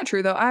 That's not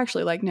true, though. I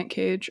actually like Nick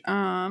Cage. Get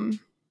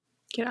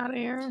out of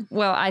here.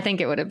 Well, I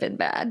think it would have been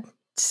bad.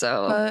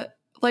 So, but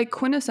like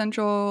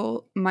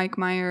quintessential Mike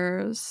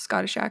Myers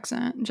Scottish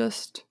accent,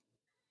 just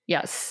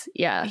yes,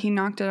 yeah, he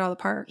knocked it out of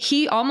the park.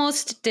 He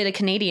almost did a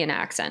Canadian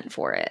accent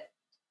for it,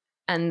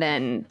 and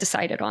then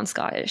decided on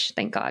Scottish.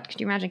 Thank God.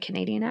 Could you imagine a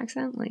Canadian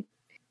accent? Like,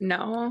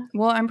 no.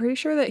 Well, I'm pretty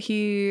sure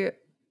that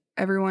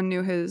everyone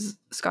knew his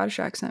Scottish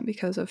accent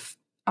because of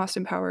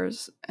Austin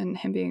Powers and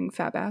him being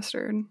fat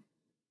bastard.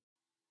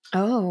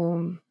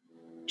 Oh,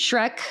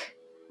 Shrek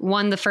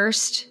won the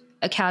first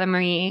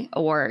Academy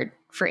Award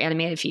for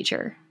animated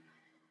feature,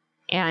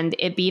 and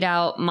it beat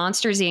out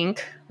Monsters Inc.,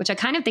 which I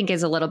kind of think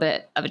is a little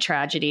bit of a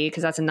tragedy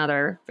because that's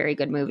another very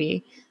good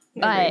movie.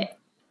 But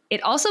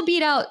it also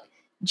beat out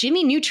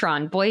Jimmy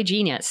Neutron, Boy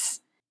Genius.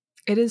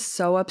 It is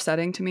so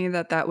upsetting to me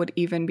that would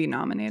even be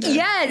nominated.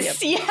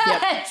 Yes,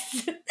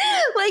 yes.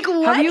 Like,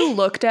 what? Have you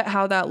looked at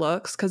how that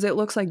looks? Because it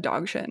looks like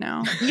dog shit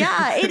now.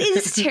 Yeah, it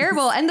is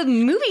terrible. And the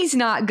movie's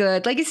not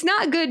good. Like, it's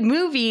not a good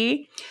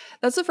movie.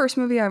 That's the first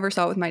movie I ever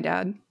saw with my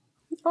dad.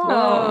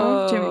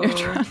 Oh, Jimmy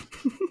Neutron.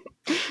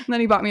 And then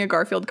he bought me a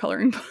Garfield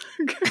coloring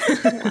book.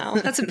 Wow,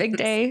 that's a big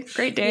day.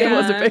 Great day. Yeah, it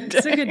was a big day.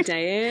 It's a good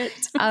date.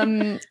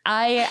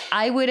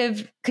 I would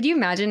have. Could you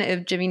imagine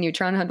if Jimmy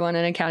Neutron had won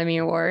an Academy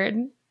Award?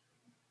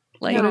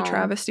 Like, what a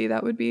travesty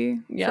that would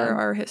be for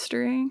our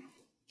history.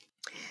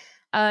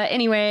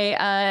 Anyway,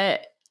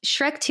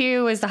 Shrek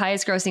 2 was the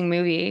highest grossing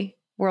movie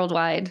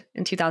worldwide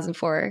in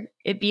 2004.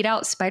 It beat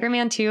out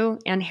Spider-Man 2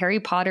 and Harry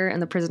Potter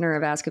and the Prisoner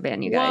of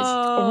Azkaban, you guys.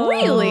 Whoa.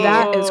 Really?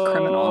 That is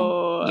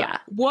criminal. Yeah.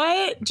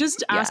 What?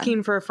 Just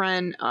asking for a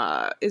friend,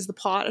 is the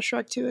plot of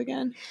Shrek 2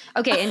 again?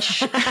 Okay, in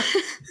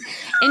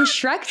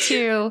Shrek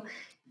 2...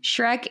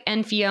 Shrek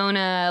and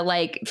Fiona,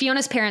 like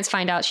Fiona's parents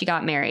find out she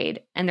got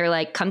married and they're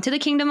like, come to the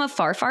kingdom of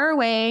far, far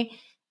away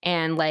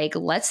and like,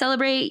 let's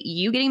celebrate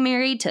you getting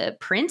married to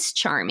Prince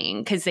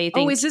Charming because they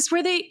think. Oh, is this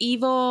where the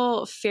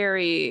evil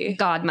fairy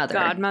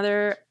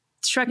godmother?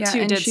 Shrek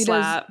 2 did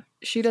slap.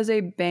 She does a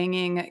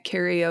banging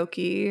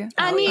karaoke.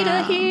 I need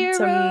a hero.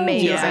 It's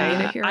amazing. Yeah. I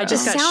need a hero. I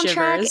just the got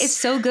soundtrack shivers. is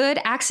so good.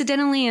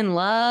 Accidentally in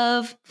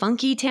Love,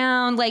 Funky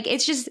Town. Like,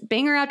 it's just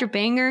banger after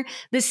banger.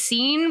 The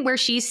scene where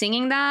she's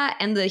singing that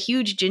and the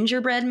huge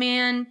gingerbread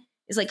man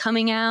is like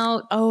coming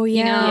out. Oh, yeah.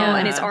 You know, Yeah.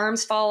 and his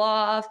arms fall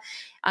off.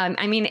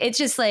 I mean, it's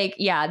just like,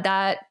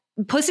 that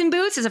Puss in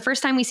Boots is the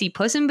first time we see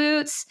Puss in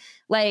Boots.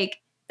 Like,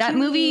 that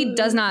movie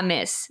does not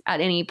miss at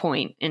any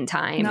point in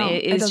time. No,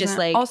 it is just doesn't.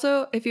 like.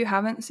 Also, if you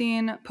haven't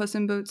seen Puss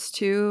in Boots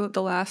 2,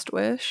 The Last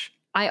Wish,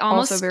 I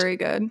almost very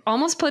good.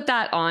 Almost put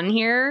that on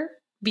here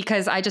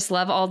because I just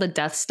love all the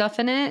death stuff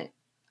in it.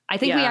 I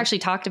think we actually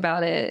talked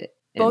about it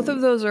Both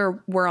of those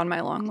were on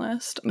my long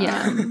list.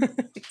 Yeah.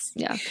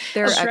 Yeah.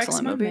 They're Shrek's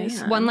excellent my movies.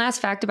 man. One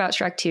last fact about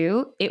Shrek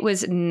 2, it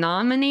was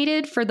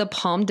nominated for the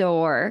Palme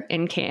d'Or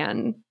in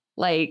Cannes,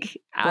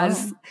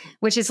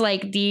 which is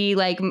like the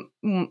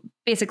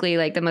basically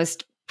like the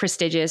most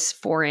prestigious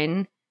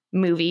foreign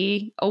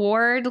movie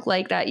award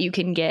like that you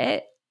can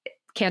get.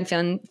 Cannes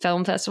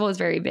Film Festival is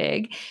very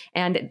big,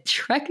 and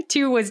Shrek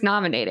 2 was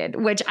nominated,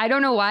 which I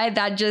don't know why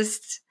that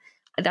just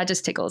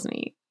tickles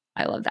me.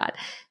 I love that.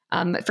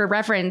 For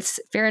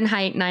reference,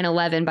 Fahrenheit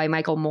 9/11 by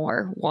Michael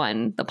Moore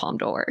won the Palme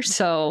d'Or.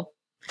 So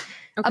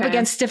up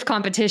against stiff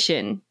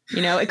competition,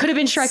 it could have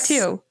been Shrek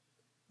 2.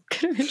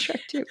 Could have been Shrek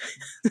 2.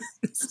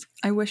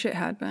 I wish it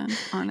had been,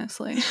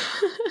 honestly.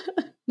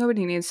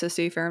 Nobody needs to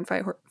see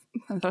Fahrenheit.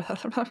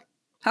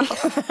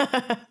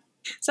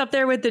 It's up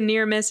there with the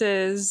near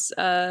misses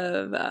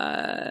of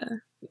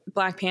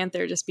Black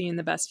Panther just being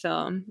the best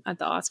film at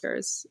the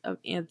Oscars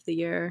of the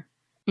year.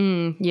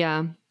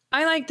 Yeah.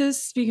 I like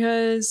this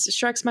because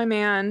Shrek's my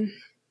man.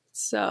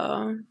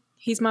 So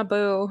he's my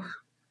boo.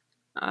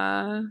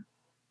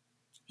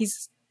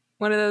 He's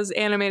one of those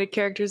animated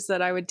characters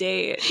that I would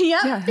date.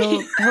 Yeah,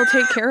 he'll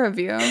take care of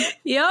you.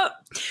 Yep.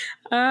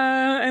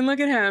 And look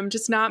at him,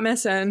 just not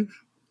missing.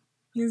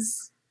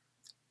 He's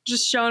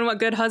just showing what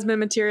good husband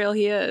material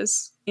he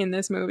is in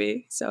this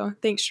movie. So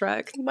thanks,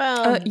 Shrek.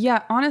 Well,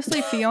 yeah,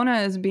 honestly,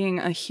 Fiona is being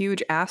a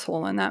huge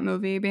asshole in that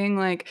movie, being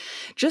like,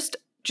 just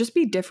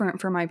be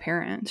different for my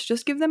parents.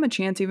 Just give them a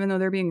chance, even though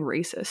they're being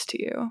racist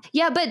to you.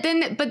 Yeah, but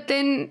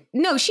then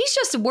no, she's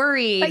just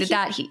worried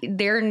that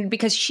they're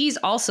because she's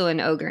also an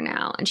ogre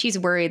now, and she's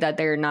worried that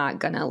they're not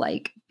gonna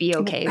like be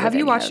okay. Have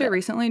you watched it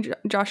recently?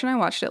 Josh and I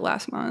watched it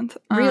last month.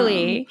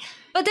 Really?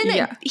 But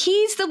then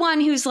he's the one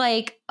who's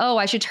like, oh,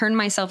 I should turn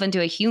myself into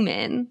a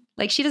human.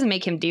 Like, she doesn't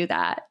make him do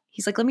that.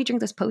 He's like, let me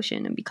drink this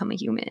potion and become a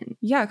human.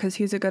 Yeah, because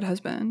he's a good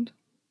husband.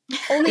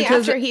 Only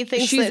after he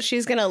thinks that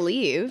she's gonna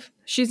leave.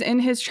 He's in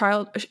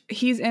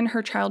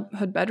her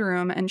childhood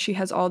bedroom, and she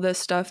has all this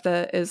stuff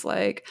that is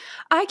like,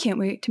 I can't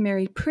wait to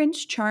marry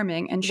Prince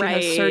Charming, and she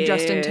has Sir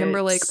Justin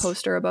Timberlake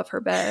poster above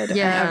her bed, and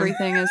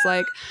everything is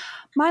like,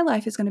 my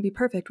life is going to be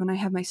perfect when I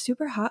have my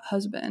super hot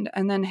husband.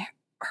 And then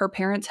her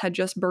parents had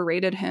just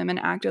berated him and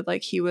acted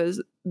like he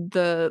was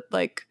the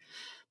like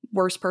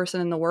worst person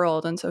in the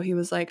world, and so he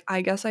was like,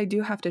 I guess I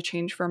do have to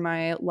change for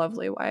my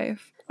lovely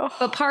wife.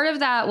 But part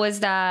of that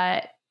was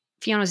that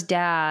Fiona's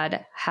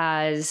dad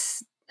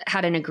has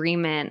had an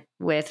agreement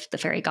with the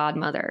fairy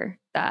godmother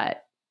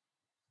that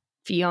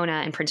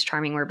Fiona and Prince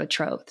Charming were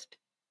betrothed.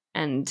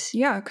 And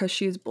yeah, because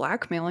she's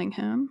blackmailing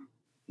him.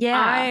 Yeah.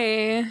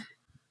 I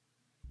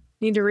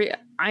need to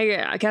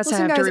I guess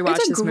Listen, I have guys, to rewatch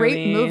it's a this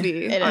great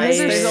movie. It There's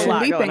is. There's a lot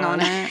sleeping going on.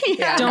 it.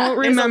 Yeah. Don't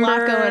remember.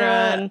 There's a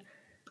lot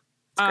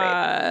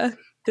going on.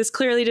 This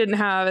clearly didn't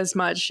have as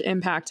much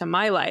impact on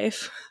my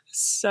life.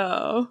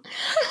 So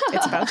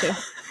It's about to.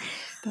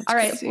 All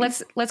right, crazy.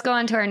 let's go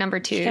on to our number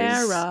 2s.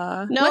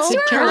 Kara. No, Let's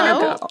do Kara.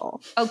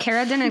 go. Oh,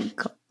 Kara didn't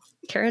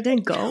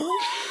go?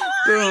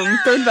 Boom.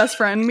 Third best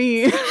friend,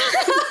 me.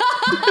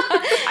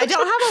 I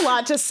don't have a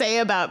lot to say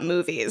about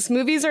movies.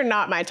 Movies are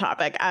not my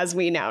topic, as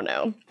we now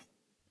know.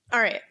 All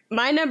right.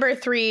 My number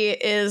 3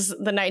 is the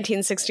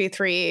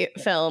 1963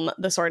 film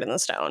The Sword and the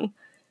Stone.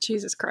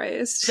 Jesus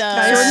Christ. Sword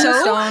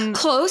and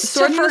close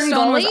Sword to and the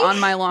Stone was Ferngully. on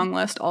my long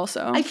list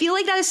also. I feel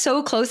like that is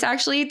so close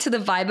actually to the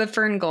vibe of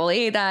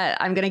Ferngully that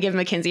I'm going to give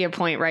Mackenzie a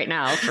point right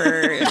now for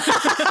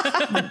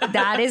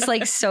that is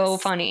like so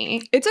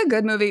funny. It's a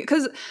good movie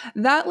because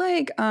that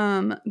like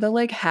the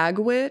like hag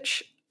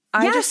witch,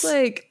 I just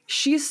like,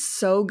 she's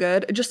so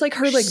good. Just like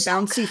her like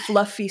bouncy,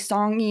 fluffy,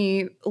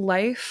 songy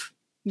life.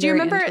 Do you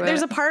remember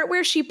there's a part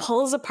where she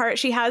pulls apart,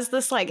 she has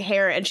this like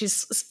hair and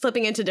she's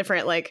flipping into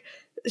different like,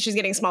 she's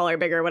getting smaller,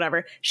 bigger,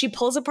 whatever. She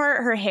pulls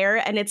apart her hair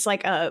and it's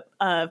like a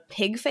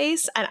pig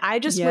face. And I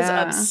just was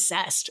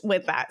obsessed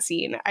with that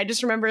scene. I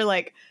just remember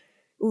like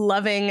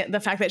loving the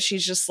fact that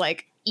she's just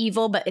like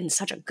evil, but in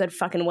such a good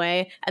fucking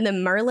way. And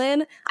then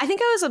Merlin, I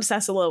think I was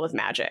obsessed a little with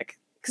magic.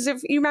 Because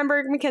if you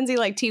remember, Mackenzie,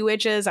 like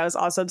T-Witches, I was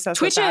also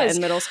obsessed with that in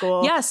middle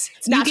school. Yes.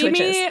 It's not you gave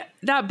Twitches. me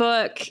that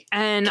book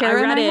and Kara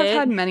I read and I it. have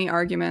had many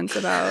arguments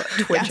about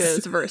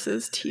Twitches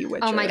versus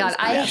T-Witches. Oh my God.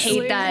 I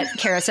hate that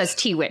Kara says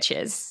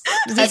T-Witches.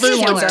 Everyone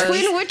It's does.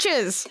 Twin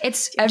Witches.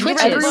 It's Read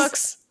Twitches.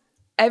 books.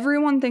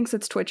 Everyone thinks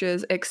it's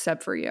Twitches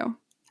except for you.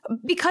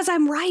 Because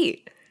I'm right.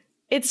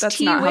 It's That's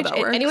T not how Witch. that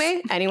works.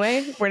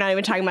 Anyway, we're not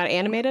even talking about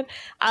animated.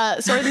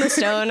 Sword in the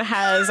Stone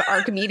has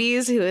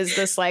Archimedes, who is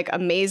this like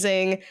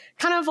amazing,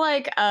 kind of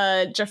like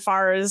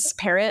Jafar's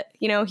parrot.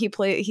 You know,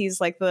 he's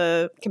like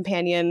the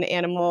companion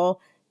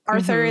animal.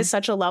 Arthur is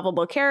such a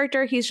lovable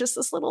character. He's just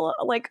this little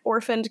like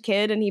orphaned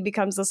kid, and he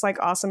becomes this like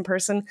awesome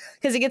person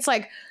because he gets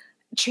like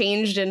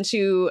changed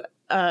into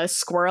a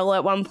squirrel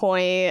at one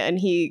point, and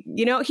he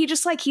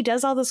just like he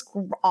does all this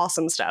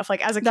awesome stuff. Like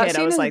as a That kid, I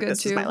scene was is like, good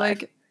this too, is my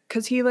life. like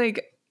because he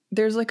like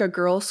there's like a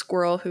girl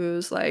squirrel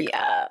who's like,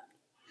 Yeah.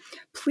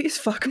 please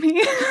fuck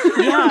me.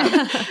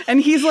 Yeah.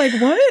 And he's like,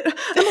 what?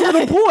 I'm a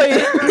little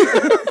boy.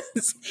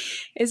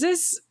 Is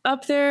this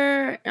up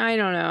there? I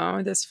don't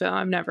know. This film,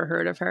 I've never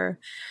heard of her.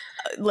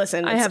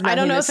 Listen, I have. I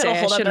don't know nothing if to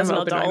it'll say. hold I up as shouldn't an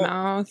have opened my adult.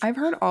 mouth. I've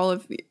heard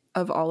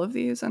all of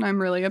these, and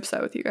I'm really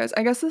upset with you guys.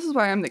 I guess this is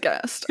why I'm the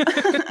guest.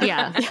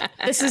 Yeah.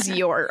 This is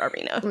your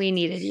arena. We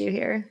needed you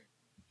here.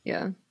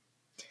 Yeah.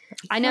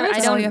 I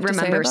That's all you don't have to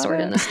say remember about Sword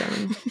it? in the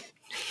Stone.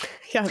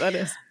 Yeah, that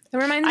is. It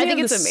reminds I me think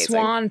of it's the amazing.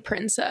 Swan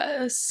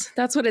Princess.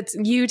 That's what it's.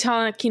 You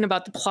talking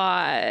about the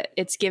plot.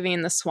 It's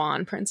giving the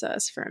Swan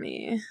Princess for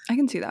me. I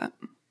can see that.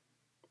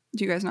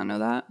 Do you guys not know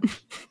that?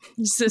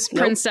 It's this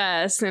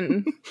princess,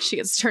 and she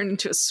gets turned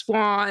into a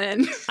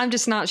swan. I'm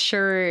just not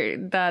sure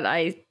that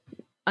I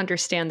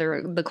understand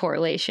the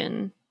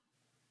correlation.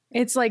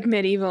 It's like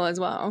medieval as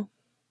well.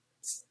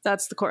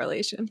 That's the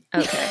correlation.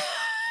 Okay.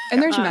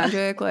 And there's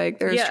magic, like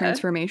there's yeah.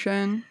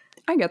 transformation.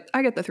 I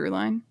get the through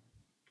line.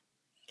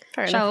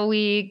 Fair enough. Shall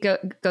we go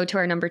to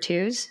our number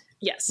twos?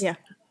 Yes. Yeah.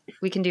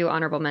 We can do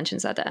honorable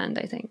mentions at the end,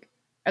 I think.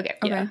 Okay.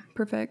 Okay, Yeah.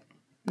 perfect.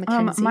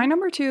 Mackenzie? My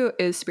number 2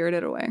 is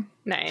Spirited Away.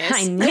 Nice.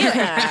 I knew it.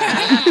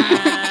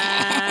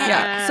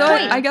 Yeah. So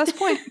Point. I guess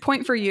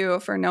point for you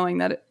for knowing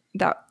that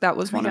that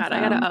was Oh one my of God,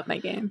 them. I gotta up my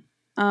game.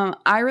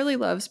 I really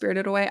love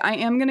Spirited Away. I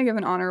am going to give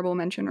an honorable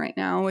mention right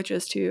now, which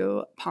is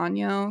to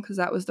Ponyo, because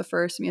that was the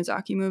first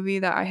Miyazaki movie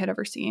that I had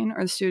ever seen,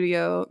 or the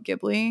Studio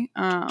Ghibli.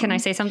 Can I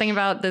say something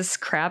about this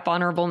crap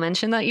honorable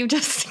mention that you've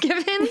just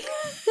given?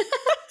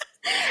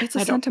 It's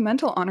a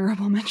sentimental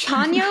honorable mention.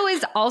 Ponyo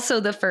is also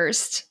the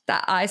first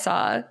that I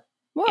saw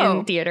Whoa.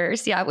 in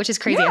theaters. Yeah, which is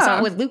crazy. I saw Yeah.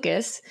 it with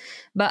Lucas,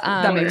 but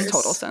That makes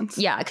total sense.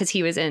 Yeah, because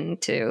he was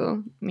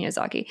into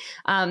Miyazaki,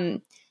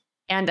 and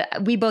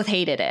we both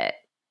hated it.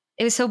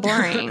 It was so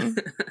boring.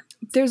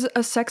 There's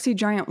a sexy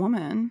giant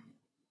woman.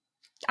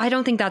 I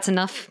don't think that's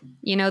enough.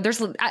 You know,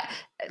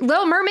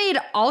 Little Mermaid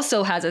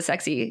also has a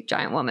sexy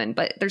giant woman,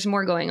 but there's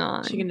more going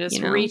on. She can just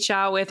you know? reach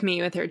out with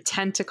me with her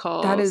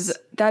tentacles.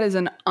 That is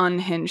an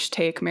unhinged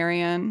take,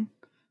 Marianne.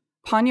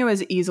 Ponyo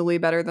is easily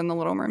better than The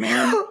Little Mermaid.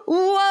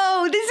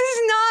 Whoa,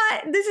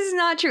 this is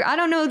not true. I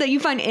don't know that you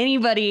find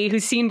anybody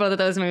who's seen both of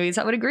those movies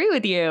that would agree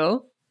with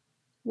you.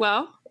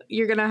 Well,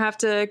 you're gonna have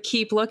to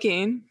keep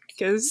looking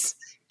because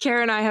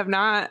Kara and I have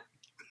not.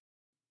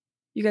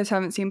 You guys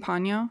haven't seen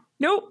Ponyo?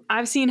 Nope.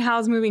 I've seen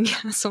Howl's Moving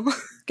Castle.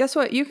 Guess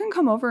what? You can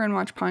come over and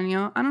watch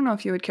Ponyo. I don't know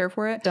if you would care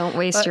for it. Don't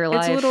waste But your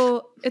life.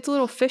 It's a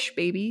little fish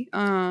baby.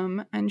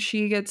 And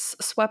she gets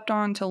swept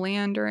onto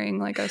land during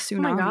like a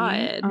tsunami.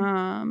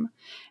 God.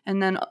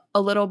 And then a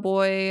little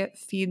boy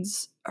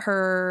feeds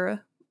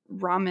her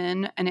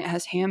ramen and it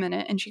has ham in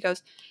it, and she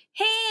goes,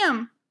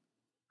 "Ham!"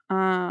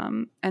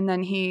 And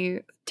then he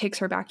takes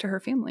her back to her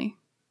family.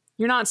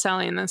 You're not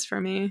selling this for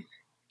me.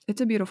 It's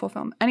a beautiful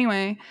film.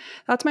 Anyway,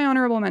 that's my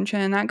honorable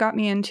mention. That got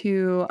me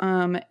into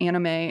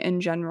anime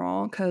in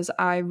general because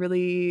I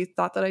really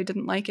thought that I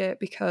didn't like it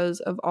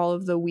because of all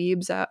of the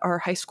weebs at our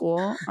high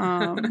school.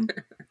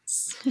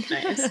 Nice.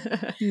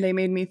 They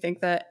made me think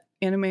that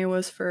anime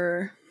was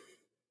for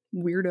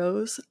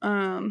weirdos.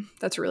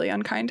 That's really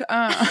unkind.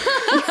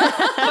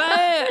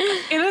 But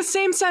in the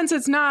same sense,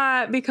 it's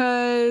not,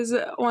 because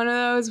one of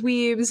those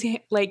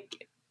weebs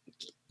like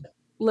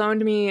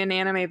loaned me an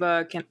anime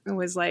book and it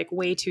was like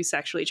way too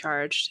sexually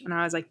charged, and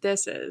I was like,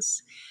 this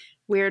is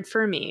weird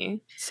for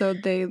me. So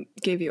they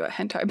gave you a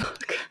hentai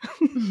book.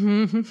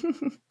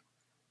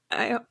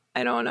 I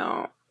don't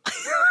know.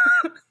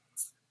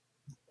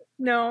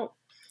 No.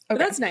 But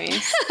Okay. that's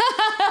nice.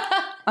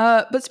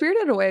 But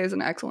Spirited Away is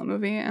an excellent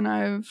movie, and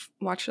I've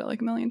watched it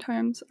like a million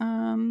times.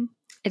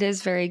 It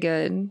is very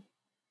good.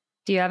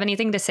 Do you have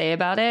anything to say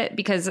about it?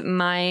 Because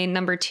my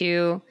number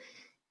 2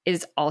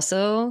 is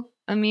also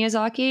a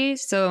Miyazaki,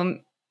 so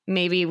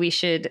maybe we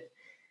should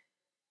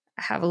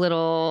have a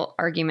little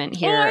argument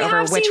here I over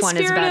have which seen one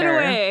is Spirited better.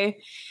 Away.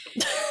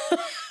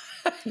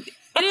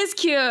 It is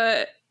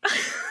cute.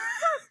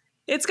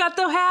 It's got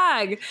the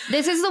hag.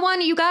 This is the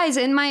one, you guys,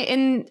 in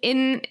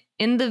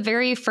the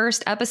very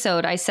first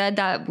episode, I said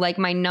that like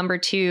my number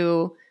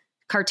 2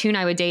 cartoon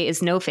I would date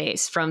is No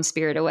Face from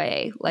Spirit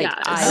Away. Like, Yeah,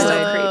 it's I so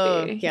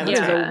would. creepy. Yeah, That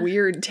that's is a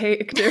weird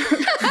take, dude.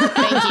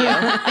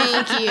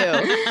 Thank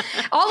you.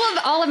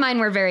 All of mine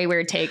were very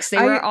weird takes.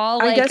 They were all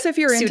like I guess if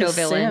you're into pseudo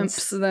villains.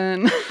 simps,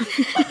 then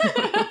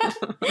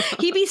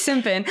He be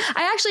simping.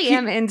 I actually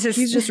am into.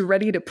 he's just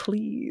ready to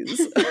please.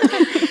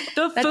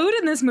 The food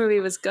in this movie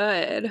was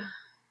good.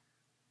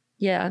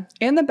 Yeah.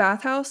 And the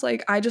bathhouse,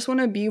 like I just want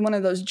to be one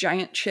of those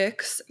giant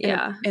chicks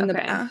Yeah, in the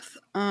okay. bath.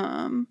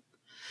 I'm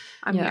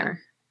Yeah.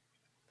 here.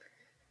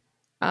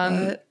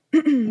 But-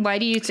 Why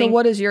do you so think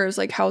what is yours?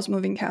 Like Howl's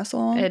Moving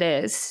Castle? it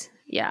is?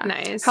 Yeah.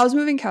 Nice. Howl's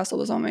Moving Castle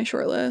was on my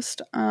short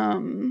list.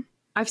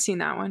 I've seen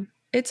that one.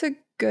 It's a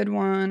good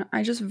one.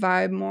 I just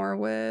vibe more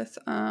with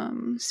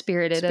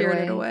Spirited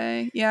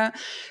Away. Yeah.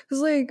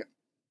 Because like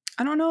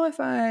I don't know if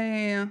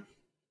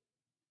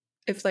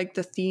like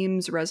the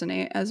themes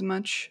resonate as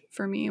much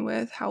for me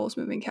with Howl's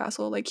Moving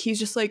Castle. Like he's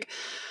just like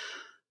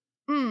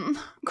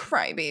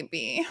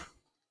crybaby.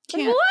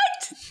 Can't.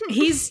 What?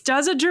 He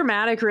does a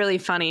dramatic really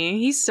funny.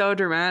 He's so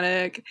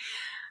dramatic.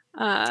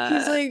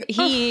 He's like,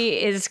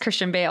 He is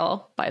Christian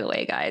Bale, by the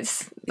way,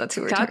 guys. That's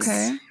who we're talking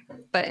okay. about.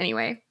 But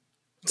anyway,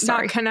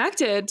 sorry. not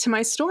connected to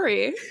my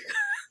story.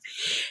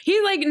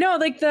 He like no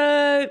like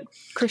the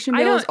Christian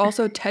Bale is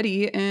also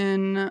Teddy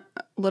in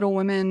Little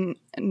Women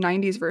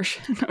 90s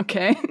version.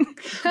 Okay.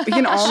 We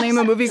can all name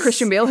a movie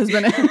Christian Bale has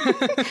been in.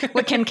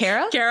 What, Ken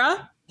Kara?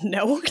 Kara.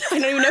 No, I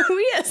don't even know who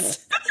he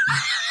is.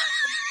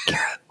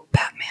 Kara,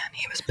 Batman.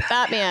 He was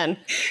Batman.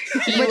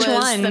 He Which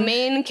was one? the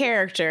main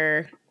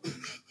character.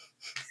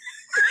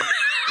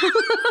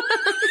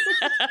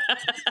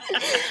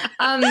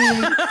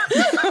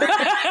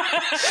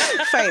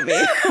 Fight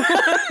me.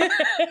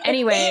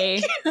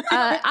 Anyway,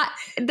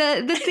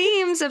 the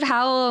themes of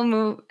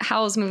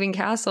Howl's Moving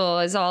Castle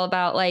is all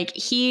about like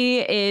he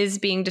is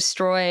being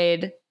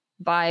destroyed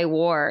by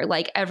war.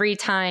 Like every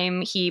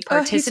time he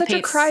participates, He's such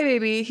a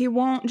crybaby. He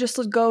won't just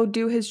go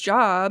do his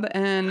job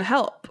and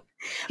help.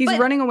 He's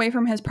running away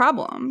from his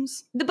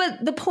problems.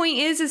 But the point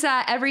is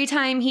that every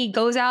time he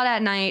goes out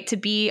at night to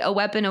be a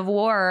weapon of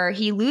war,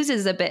 he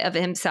loses a bit of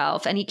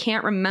himself and he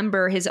can't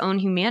remember his own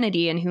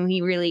humanity and who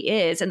he really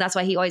is. And that's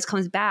why he always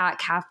comes back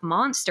half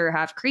monster,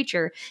 half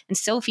creature. And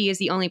Sophie is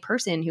the only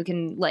person who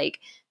can like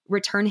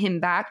return him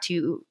back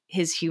to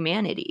his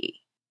humanity.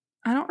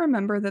 I don't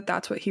remember that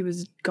that's what he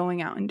was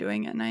going out and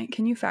doing at night.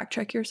 Can you fact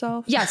check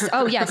yourself? Yes.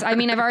 Oh, yes. I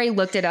mean, I've already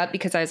looked it up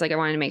because I was like, I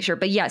wanted to make sure.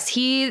 But yes,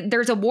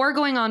 there's a war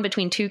going on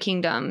between two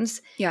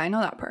kingdoms. Yeah, I know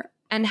that part.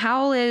 And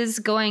Howl is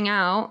going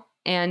out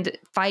and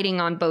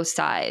fighting on both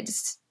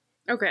sides.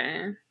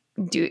 Okay.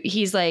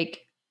 He's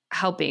like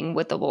helping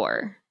with the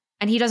war.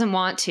 And he doesn't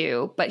want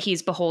to, but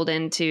he's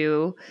beholden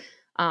to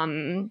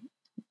the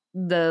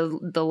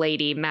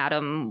lady,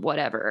 madam,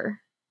 whatever.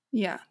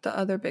 Yeah, the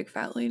other big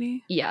fat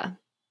lady. Yeah.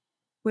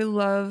 We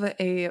love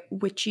a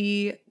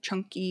witchy,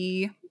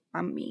 chunky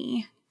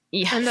mummy.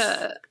 Yes.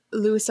 And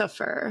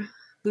Lucifer.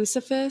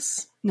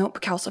 Lucifus?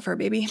 Nope, Calcifer,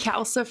 baby.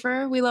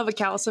 Calcifer. We love a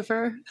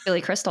Calcifer.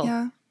 Billy Crystal.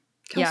 Yeah.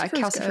 Yeah,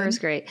 Calcifer's Calcifer is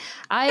good.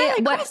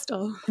 great.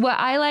 Crystal. What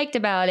I liked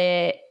about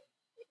it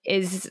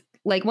is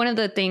like one of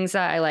the things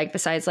that I like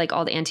besides like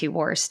all the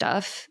anti-war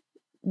stuff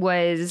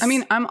was, I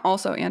mean, I'm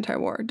also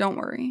anti-war. Don't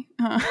worry.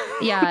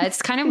 yeah,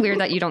 it's kind of weird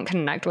that you don't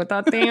connect with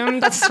that theme.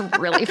 That's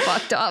really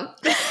fucked up.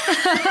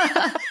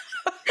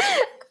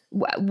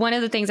 One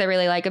of the things I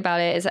really like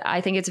about it is I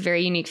think it's a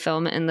very unique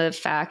film in the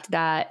fact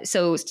that,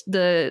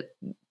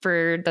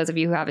 for those of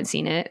you who haven't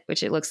seen it,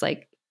 which it looks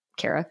like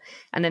Kara,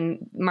 and then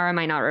Mara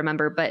might not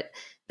remember, but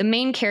the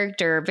main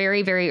character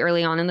very, very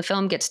early on in the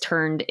film gets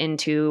turned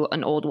into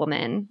an old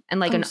woman and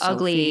like an Sophie.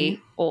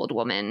 ugly old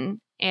woman.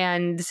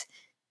 And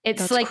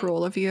it's That's like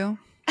cruel of you.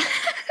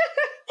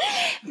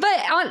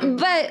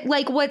 But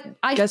like what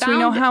I Guess found, we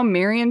know how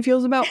Marion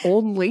feels about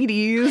old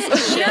ladies.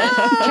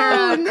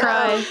 Kara,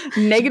 cry.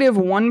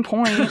 -1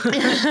 point.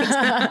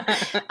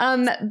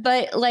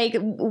 but like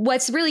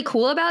what's really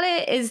cool about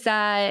it is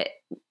that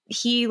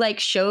he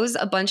like shows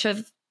a bunch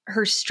of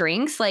her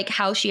strengths, like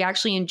how she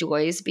actually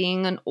enjoys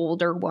being an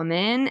older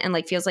woman and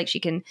like feels like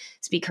she can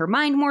speak her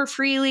mind more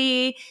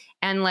freely.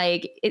 And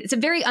like it's a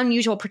very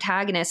unusual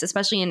protagonist,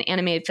 especially in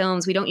animated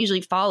films. We don't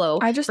usually follow.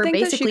 I just think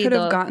that she could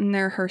have gotten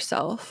there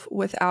herself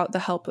without the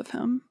help of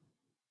him.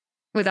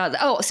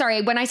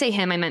 Sorry. When I say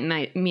him, I meant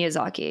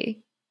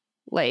Miyazaki,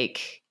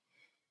 like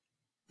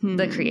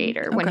the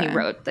creator when he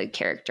wrote the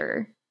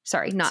character.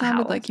 Sorry, not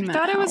Sounded Howl. like you I meant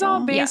thought it was all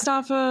Howl. based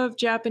off of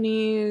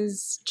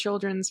Japanese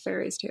children's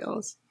fairy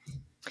tales.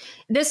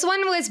 This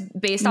one was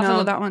based off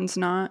No, of that one's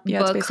not. Yeah,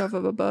 it's book. based off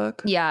of a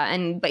book. Yeah,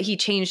 but he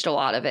changed a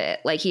lot of it.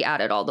 Like he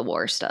added all the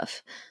war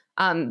stuff.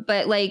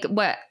 But like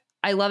what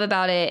I love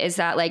about it is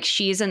that like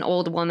she's an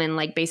old woman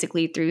like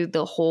basically through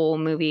the whole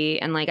movie,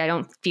 and like I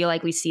don't feel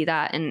like we see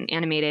that in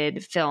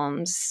animated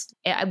films.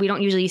 We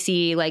don't usually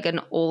see like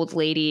an old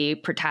lady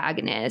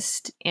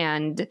protagonist,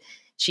 and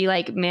she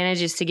like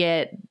manages to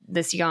get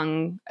this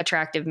young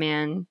attractive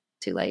man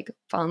to like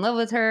fall in love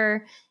with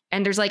her.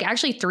 And there's like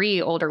actually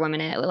 3 older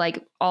women in it.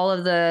 Like all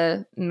of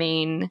the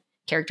main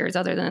characters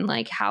other than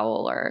like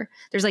Howl, or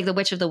there's like the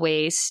Witch of the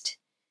Waste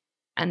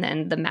and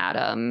then the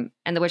Madam.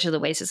 And the Witch of the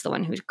Waste is the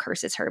one who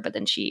curses her, but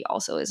then she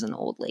also is an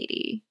old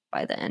lady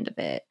by the end of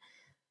it.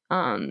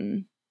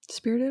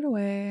 Spirited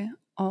Away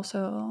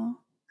also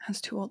has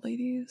 2 old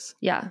ladies.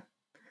 Yeah.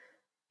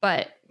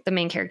 But the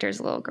main character is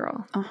a little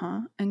girl.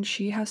 Uh-huh. And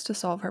she has to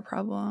solve her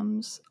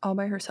problems all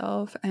by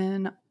herself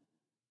and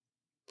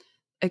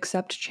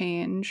accept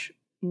change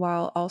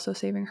while also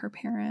saving her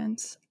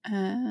parents,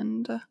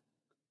 and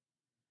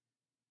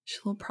she's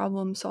a little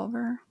problem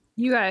solver.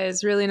 You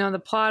guys really know the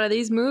plot of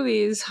these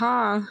movies,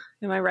 huh?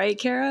 Am I right,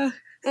 Kara?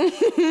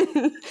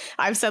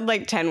 I've said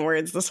like 10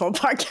 words this whole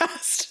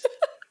podcast.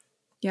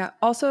 Yeah.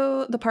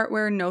 Also, the part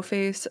where No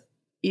Face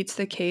eats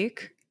the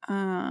cake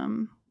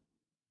at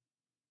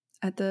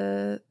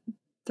the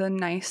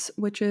nice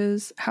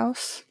witch's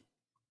house.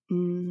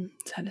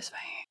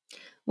 Satisfying.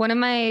 One of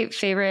my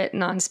favorite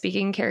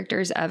non-speaking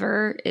characters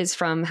ever is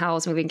from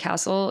Howl's Moving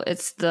Castle.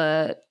 It's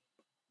the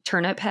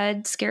turnip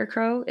head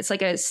scarecrow. It's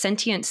like a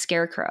sentient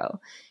scarecrow.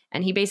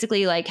 And he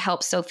basically like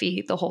helps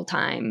Sophie the whole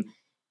time.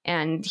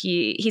 and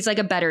he's like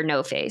a better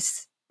No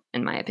Face,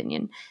 in my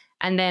opinion.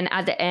 And then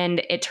at the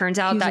end, it turns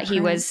out that he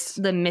was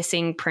the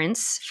missing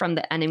prince from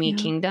the enemy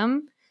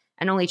kingdom,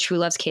 and only True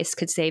Love's kiss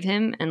could save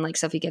him. And like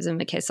Sophie gives him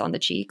a kiss on the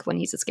cheek when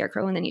he's a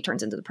scarecrow, and then he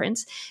turns into the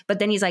prince. But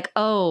then he's like,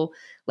 oh,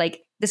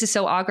 like this is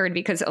so awkward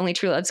because only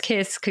True Love's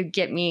kiss could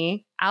get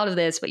me out of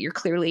this, but you're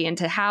clearly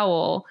into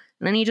Howl.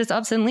 And then he just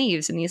ups and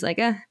leaves, and he's like,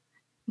 I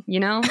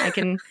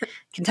can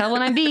tell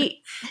when I'm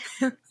beat.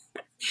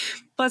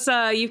 Plus,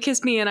 you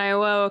kissed me and I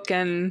awoke,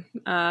 and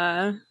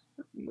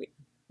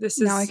this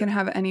is now I can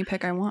have any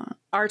pick I want.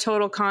 Our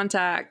total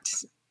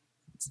contact.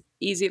 It's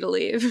easy to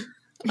leave.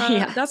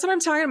 That's what I'm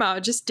talking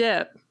about. Just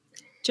dip.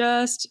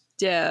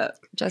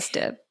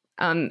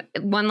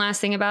 One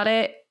last thing about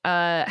it.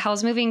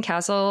 Howl's Moving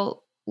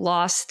Castle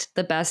lost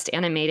the Best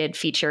Animated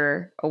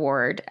Feature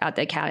award at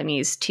the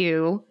Academies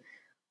to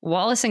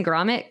Wallace and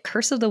Gromit: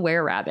 Curse of the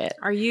Were-Rabbit.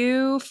 Are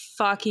you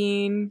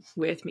fucking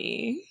with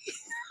me?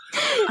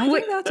 I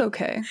think that's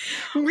okay.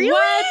 Really?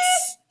 What?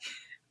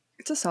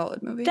 It's a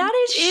solid movie. That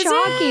is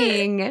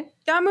shocking.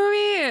 That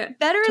movie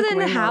better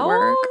than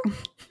Howl?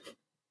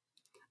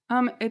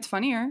 It's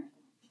funnier.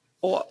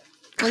 Oh. What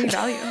do you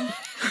value?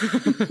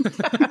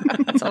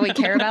 That's all we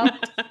care about.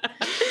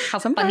 How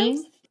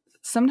funny.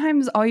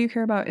 Sometimes all you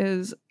care about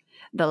is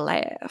the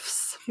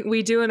laughs.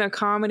 We doing a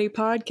comedy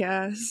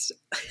podcast.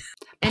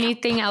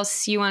 Anything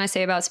else you want to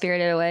say about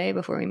Spirited Away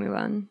before we move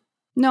on?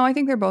 No, I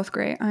think they're both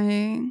great.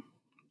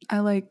 I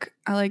like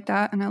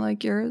that, and I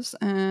like yours,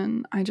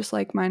 and I just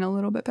like mine a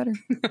little bit better.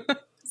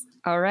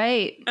 All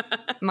right.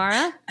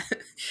 Mara?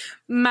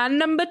 My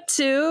number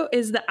 2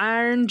 is The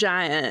Iron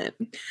Giant.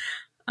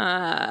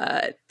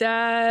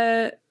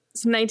 That's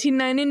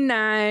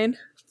 1999,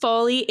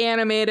 fully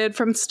animated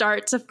from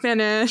start to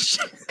finish.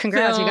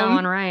 Congrats, you got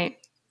one right.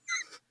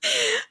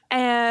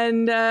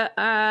 And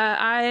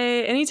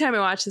anytime I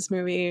watch this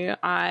movie,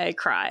 I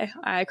cry.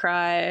 I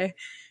cry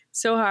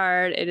so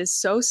hard. It is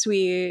so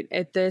sweet.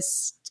 It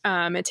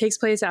takes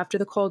place after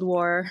the Cold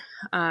War,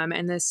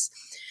 and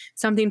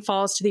something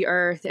falls to the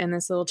earth, and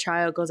this little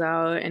child goes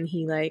out, and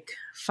he like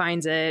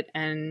finds it,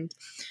 and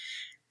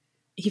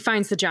he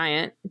finds the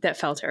giant that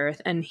fell to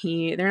earth, and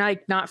they're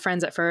like not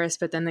friends at first,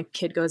 but then the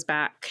kid goes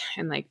back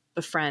and like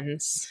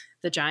befriends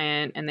the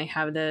giant, and they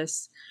have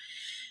this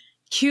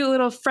cute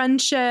little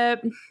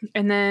friendship.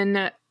 And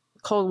then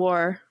Cold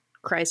War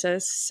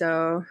crisis,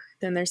 so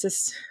then there's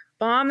this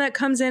bomb that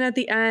comes in at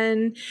the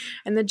end,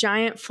 and the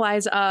giant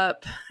flies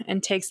up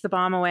and takes the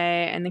bomb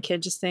away, and the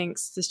kid just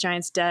thinks this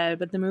giant's dead.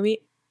 But the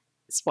movie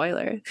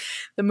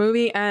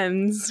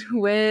ends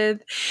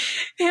with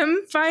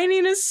him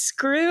finding a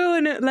screw,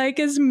 and it like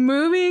is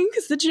moving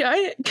because the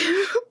giant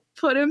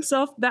put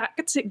himself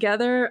back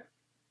together.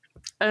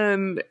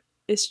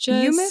 It's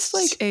just, you missed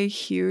like a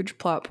huge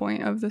plot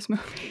point of this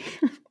movie.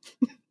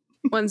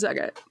 1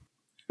 second.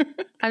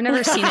 I've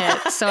never seen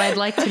it, so I'd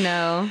like to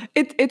know.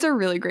 It's a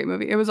really great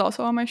movie. It was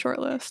also on my short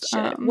list.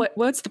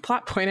 What's the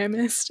plot point I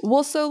missed?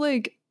 Well, so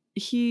like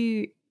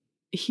he's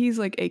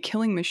like a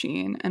killing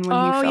machine, and when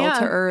he fell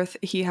to earth,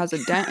 he has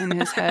a dent in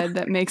his head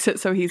that makes it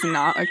so he's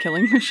not a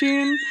killing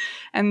machine,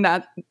 and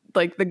that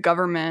like the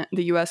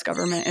US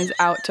government is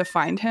out to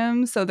find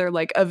him, so they're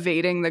like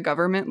evading the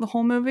government the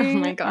whole movie. Oh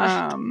my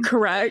gosh.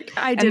 Correct.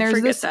 I did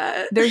forget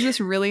that. There's this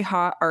really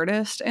hot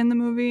artist in the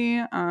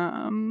movie.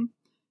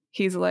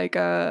 He's like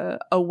a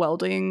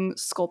welding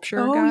sculpture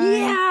guy. Oh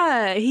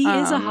yeah, he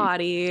is a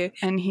hottie,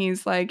 and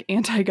he's like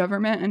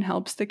anti-government and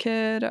helps the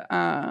kid.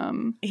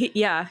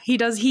 He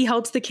does. He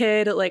helps the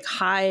kid like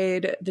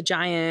hide the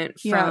giant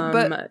from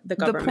the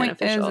government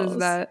officials. The point is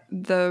that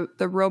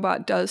the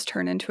robot does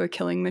turn into a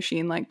killing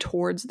machine, like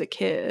towards the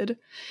kid,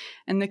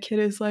 and the kid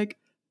is like,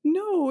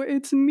 "No,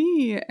 it's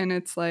me," and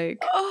it's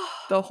like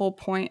the whole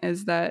point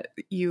is that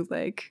you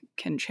like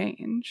can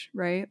change,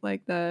 right?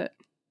 Like that.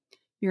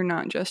 You're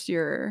not just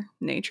your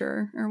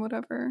nature or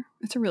whatever.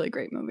 It's a really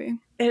great movie.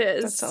 It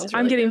is. That sounds I'm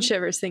really getting good.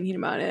 shivers thinking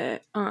about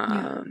it.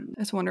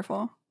 It's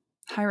wonderful.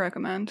 High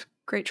recommend.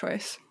 Great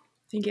choice.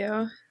 Thank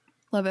you.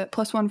 Love it.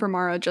 +1 for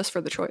Mara just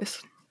for the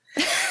choice.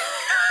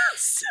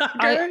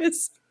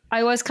 Suckers.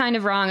 I was kind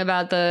of wrong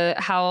about the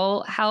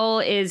Howl. Howl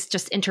is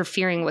just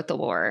interfering with the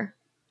war.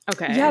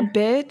 Okay. Yeah,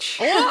 bitch.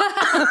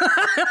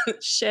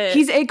 Shit.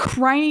 He's a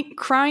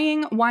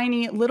crying,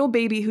 whiny little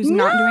baby who's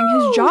not doing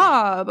his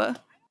job.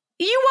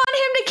 You want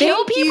him to kill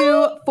Thank people?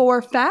 you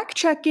for fact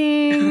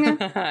checking.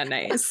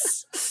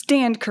 Nice.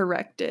 Stand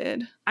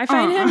corrected. I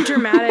find him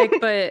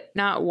dramatic, but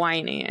not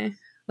whiny.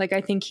 Like,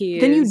 I think he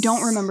Then is... you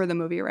don't remember the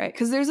movie, right?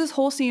 Because there's this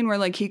whole scene where,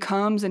 like, he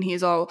comes and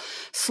he's all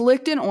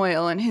slicked in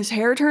oil and his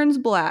hair turns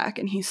black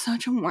and he's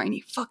such a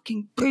whiny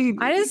fucking baby.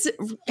 I just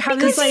have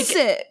because this, like... he's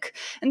sick.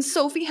 And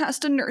Sophie has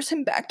to nurse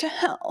him back to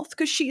health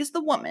because she's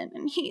the woman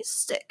and he's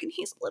sick and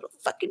he's a little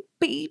fucking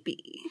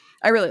baby.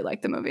 I really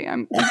like the movie.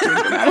 I'm being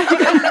dramatic.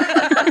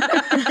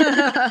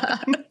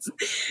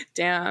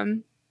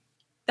 Damn.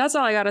 That's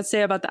all I got to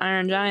say about the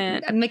Iron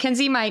Giant.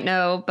 Mackenzie might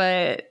know,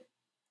 but...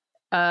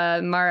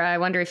 Mara, I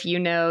wonder if you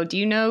know. Do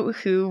you know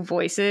who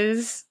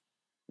voices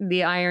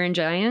the Iron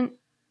Giant?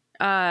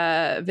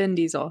 Vin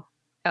Diesel.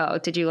 Oh,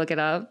 did you look it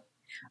up?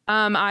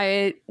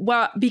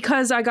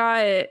 Because I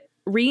got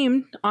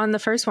reamed on the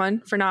first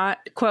one for not,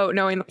 quote,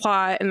 knowing the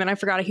plot, and then I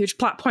forgot a huge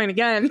plot point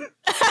again.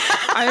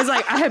 I was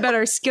like, I had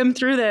better skim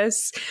through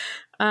this.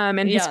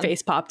 And his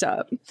face popped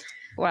up.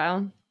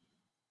 Wow.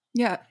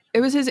 Yeah,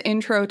 it was his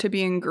intro to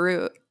being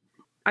Groot.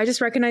 I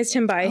just recognized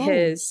him by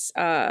his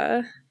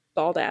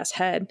bald ass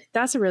head.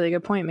 That's a really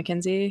good point,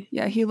 Mackenzie.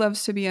 Yeah, he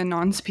loves to be a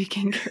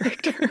non-speaking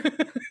character.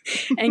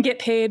 And get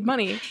paid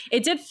money.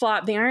 It did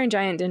flop. The Iron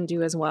Giant didn't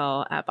do as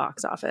well at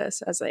box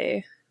office as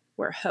they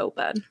were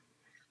hoping.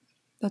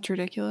 That's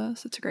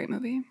ridiculous. It's a great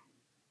movie.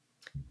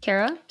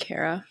 Kara?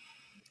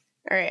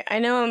 All right. I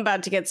know I'm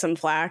about to get some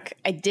flack.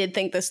 I did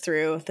think this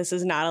through. This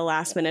is not a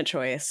last minute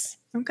choice.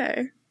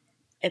 Okay.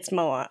 It's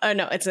Moana. Oh,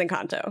 no, it's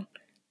Encanto.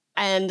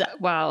 And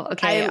wow.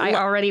 Okay. I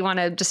already want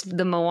to just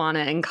the Moana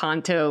and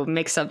Encanto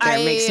mix up there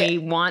makes me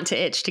want to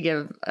itch to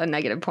give a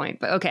negative point.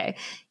 But okay.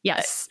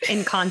 Yes.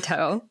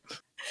 Encanto.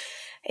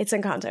 It's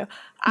Encanto.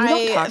 We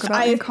don't talk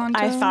about Encanto.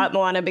 I thought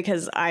Moana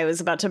because I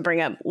was about to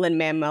bring up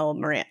Lin-Manuel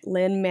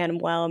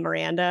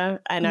Miranda,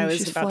 and I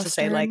was about to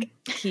say, like,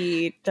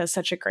 he does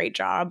such a great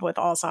job with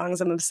all songs.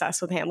 I'm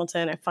obsessed with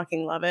Hamilton. I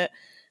fucking love it.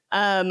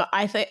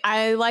 I think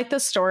I like the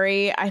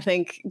story. I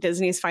think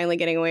Disney's finally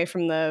getting away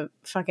from the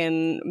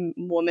fucking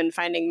woman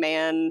finding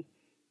man,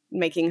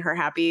 making her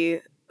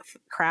happy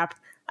crap.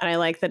 And I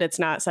like that it's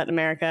not set in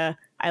America.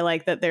 I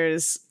like that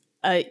there's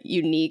a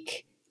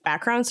unique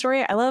background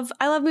story. I love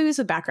movies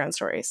with background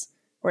stories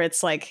where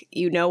it's like,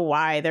 you know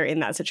why they're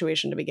in that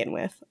situation to begin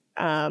with.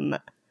 I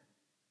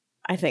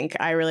think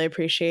I really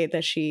appreciate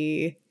that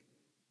she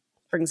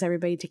brings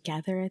everybody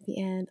together at the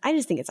end. I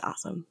just think it's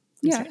awesome.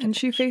 Yeah, and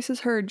she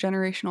faces her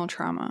generational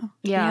trauma.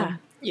 Yeah.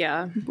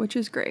 Which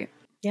is great.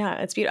 Yeah,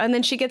 it's beautiful. And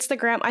then she gets the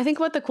grandma. I think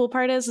what the cool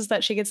part is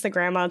that she gets the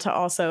grandma to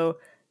also,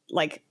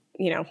 like,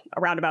 you know, a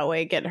roundabout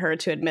way, get her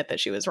to admit that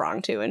she was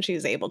wrong too, and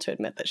she's able to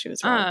admit that she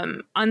was wrong.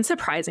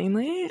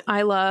 Unsurprisingly,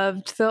 I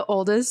loved the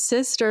Oldest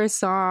Sister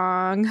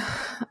song.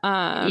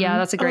 Yeah,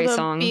 that's a great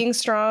song. Being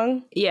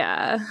Strong.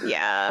 Yeah.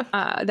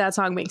 That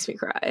song makes me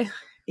cry.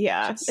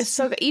 Yeah, it's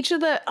so good. Each of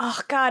the, oh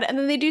God. And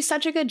then they do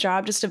such a good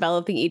job just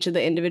developing each of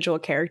the individual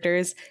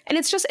characters. And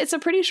it's a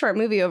pretty short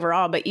movie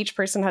overall, but each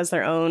person has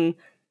their own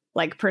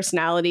like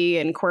personality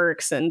and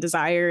quirks and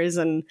desires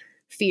and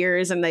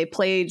fears. And they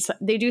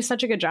do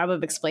such a good job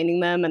of explaining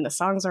them. And the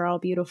songs are all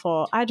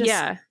beautiful.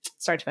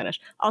 Start to finish.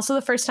 Also,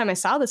 the first time I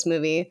saw this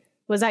movie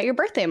was at your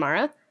birthday,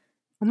 Mara.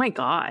 Oh my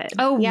God.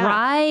 Oh, yeah.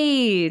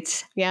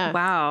 Right. Yeah.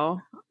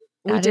 Wow.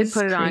 That we did is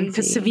put it on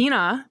because crazy.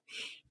 Savina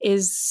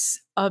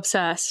is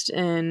obsessed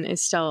and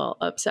is still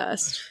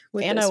obsessed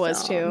with Anna this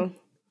was film. too.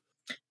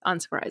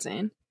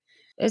 Unsurprising.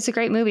 It's a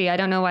great movie. I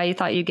don't know why you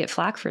thought you'd get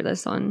flack for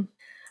this one.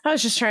 I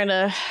was just trying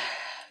to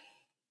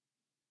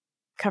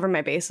cover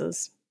my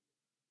bases.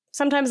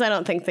 Sometimes I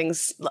don't think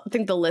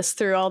the list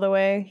through all the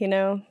way, you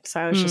know? So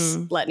I was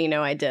just letting you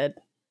know I did.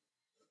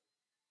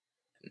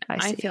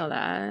 I feel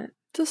that.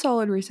 It's a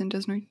solid recent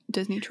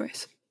Disney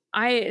choice.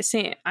 I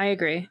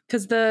agree.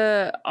 Because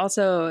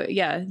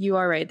you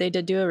are right. They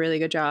did do a really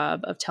good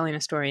job of telling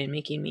a story and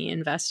making me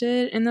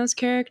invested in those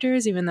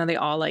characters, even though they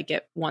all like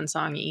get one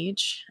song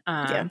each.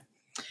 I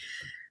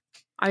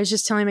was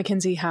just telling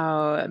Mackenzie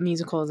how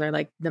musicals are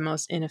like the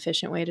most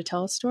inefficient way to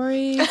tell a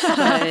story,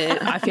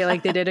 but I feel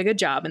like they did a good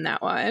job in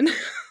that one.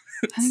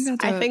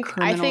 I think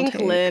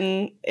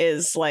Lynn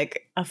is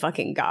like a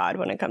fucking god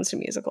when it comes to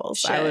musicals.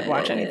 Shit. I would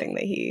watch anything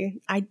that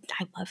I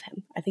love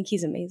him. I think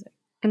he's amazing.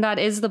 And that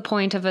is the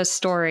point of a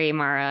story,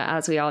 Mara,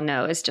 as we all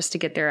know, is just to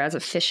get there as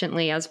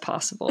efficiently as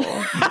possible.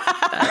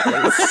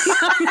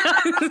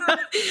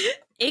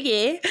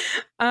 Iggy.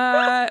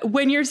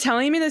 When you're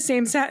telling me the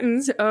same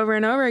sentence over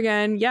and over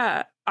again,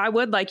 yeah, I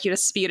would like you to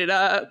speed it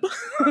up.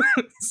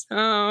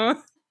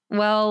 So,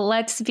 well,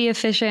 let's be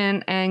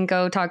efficient and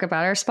go talk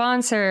about our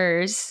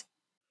sponsors.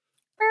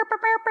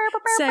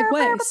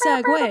 Segues.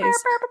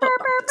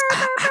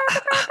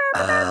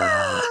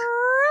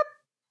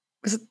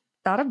 Was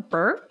that a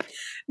burp?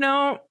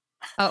 No,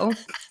 Oh.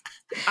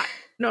 I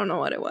don't know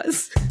what it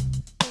was.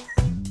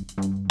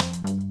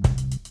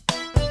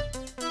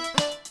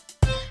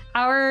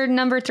 Our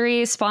number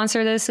 3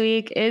 sponsor this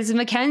week is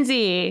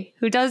Mackenzie,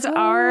 who does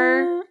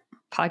our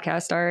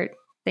podcast art.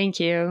 Thank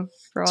you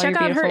for all Check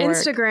your out her beautiful work.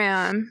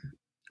 Instagram.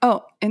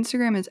 Oh,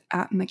 Instagram is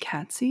at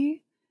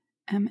Macatzie,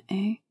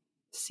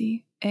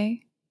 MACATZIE.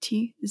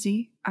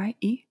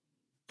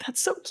 That's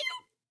so cute.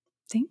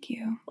 Thank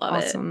you. Love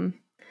it. Awesome.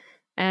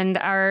 And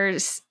our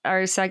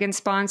second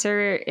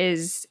sponsor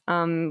is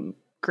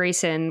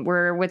Grayson.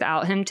 We're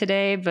without him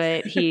today,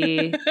 but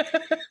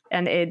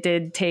and it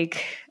did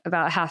take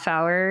about a half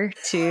hour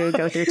to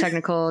go through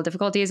technical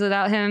difficulties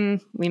without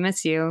him. We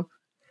miss you.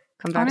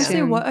 Come back Honestly,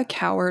 soon. what a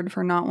coward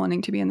for not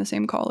wanting to be in the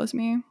same call as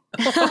me.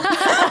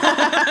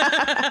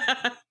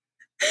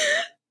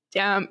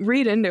 Damn,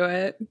 read into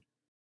it.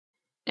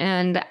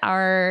 And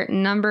our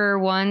number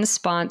 1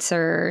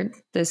 sponsor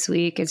this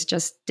week is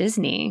just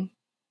Disney.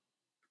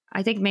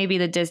 I think maybe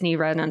the Disney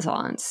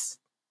Renaissance.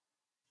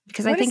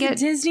 because What I think is the it.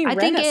 Disney I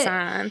think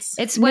Renaissance?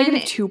 it's when.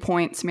 Negative 2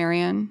 points,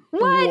 Marion.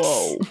 What?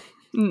 Whoa.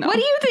 No. What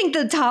do you think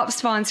the top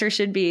sponsor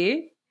should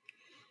be?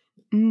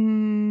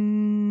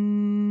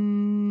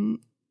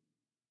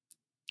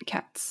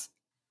 Cats.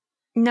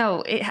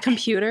 No, it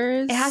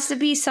Computers. it has to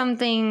be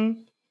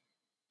something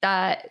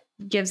that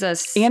gives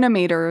us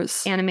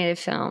Animators. animated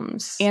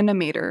films.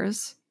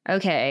 Animators.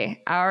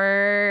 Okay,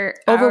 our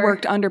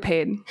Overworked,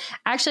 underpaid.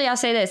 Actually, I'll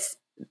say this: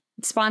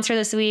 sponsor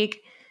this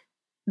week,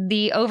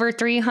 the over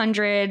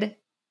 300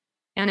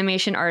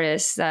 animation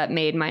artists that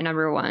made my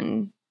number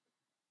one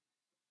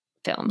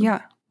film.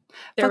 Yeah.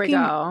 There we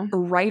Fucking go.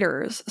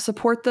 Writers.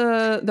 Support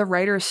the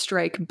writers'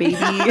 strike, baby.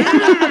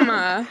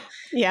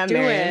 Yeah, Do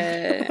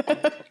Marion.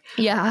 it.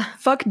 Yeah.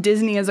 Fuck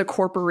Disney as a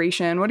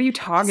corporation. What are you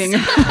talking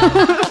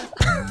about?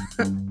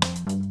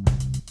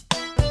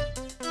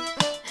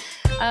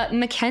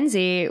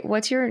 Mackenzie,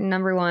 what's your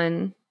number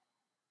one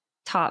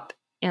top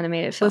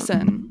animated film?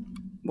 Listen.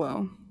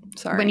 Whoa.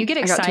 Sorry. When you get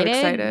I got too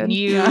excited,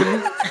 you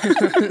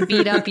Yeah.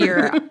 beat up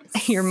your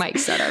mic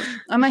setup.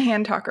 I'm a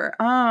hand talker.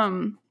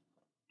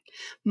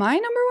 My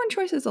number one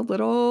choice is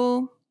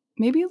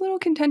maybe a little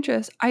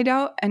contentious. I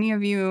doubt any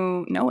of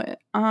you know it.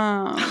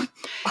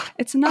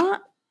 It's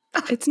not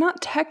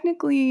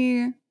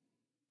technically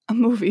a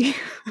movie.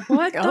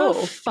 What Oh.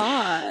 the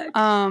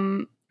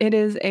fuck? It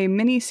is a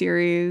mini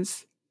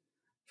series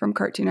from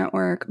Cartoon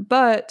Network,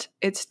 but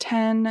it's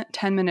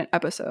 10-minute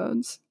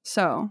episodes.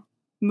 So,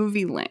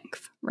 movie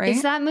length, right?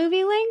 Is that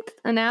movie length?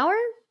 An hour?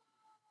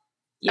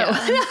 Yeah.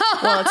 Oh.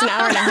 Well, it's an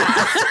hour and a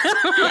half.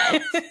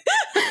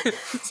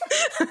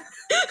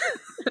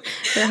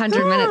 They're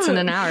 100 minutes in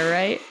an hour,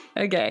 right?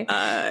 Okay.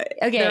 there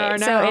Okay, are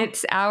so now.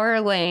 it's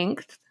hour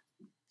length,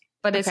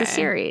 but it's a Okay.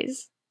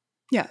 series.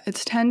 Yeah,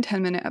 it's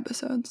 10-minute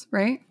episodes,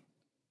 right?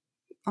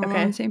 All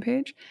Okay. on the same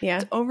page. Yeah.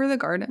 It's Over the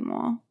Garden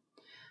Wall.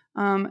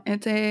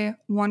 It's a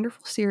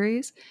wonderful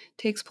series.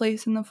 Takes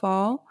place in the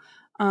fall.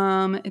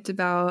 It's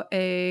about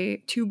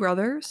two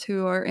brothers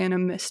who are in a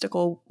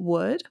mystical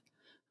wood.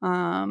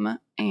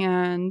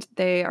 And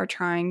they are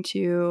trying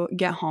to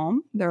get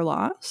home. They're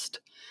lost.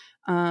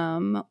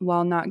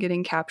 While not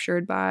getting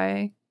captured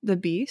by the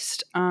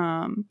beast.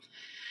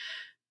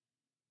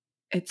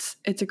 It's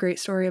a great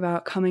story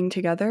about coming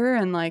together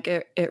and like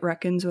it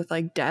reckons with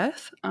like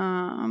death.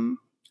 Oh,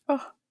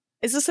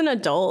 is this an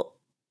adult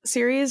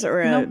series or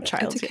a Nope,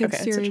 child? it's a kids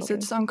Okay, series.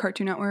 children's. It's on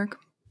Cartoon Network.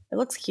 It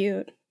looks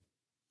cute.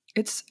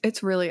 It's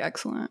really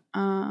excellent.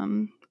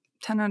 10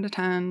 out of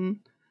 10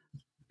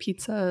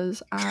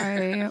 pizzas.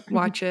 I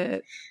watch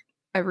it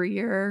every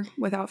year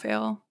without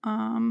fail.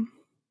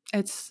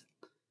 It's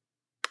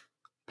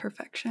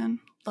perfection.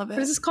 Love it.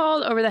 What is this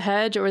called? Over the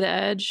Hedge, Over the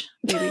Edge?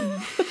 baby?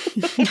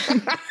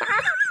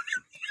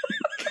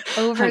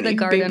 Over the Honey,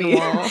 garden baby.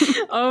 wall.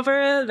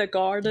 Over the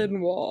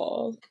Garden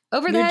Wall.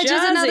 Over the New Hedge is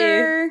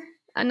Jersey.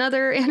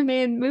 another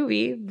animated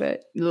movie,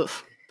 but Ugh.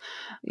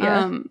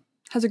 yeah.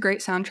 Has a great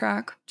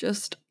soundtrack.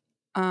 Just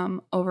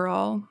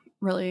overall,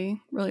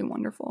 really, really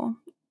wonderful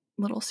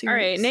little series. All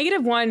right,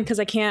 -1 because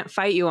I can't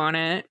fight you on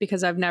it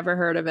because I've never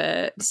heard of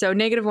it. So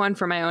 -1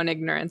 for my own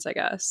ignorance, I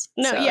guess.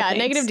 No, So, yeah, thanks.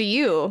 negative to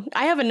you.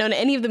 I haven't known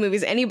any of the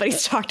movies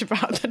anybody's talked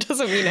about. That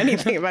doesn't mean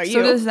anything about So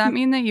you. does that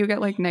mean that you get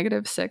like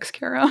 -6,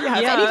 Carol? Yeah,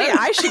 if Yeah. anything,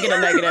 I should get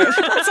a negative.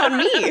 That's on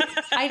me.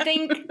 I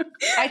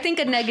think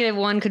a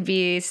 -1 could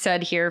be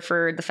said here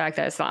for the fact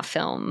that it's not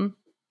film,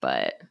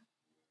 but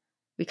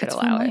we could It's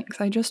allow full it.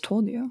 length. I just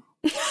told you.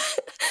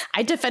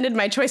 I defended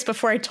my choice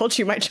before I told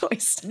you my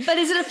choice. But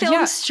is it a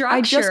film structure?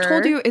 I just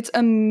told you it's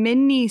a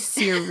mini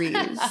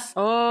series.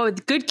 Oh,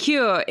 good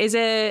cue. Is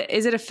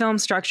it a film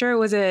structure?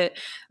 Was it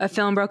a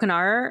film broken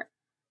art?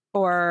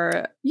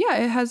 Or Yeah,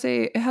 it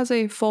has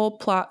a full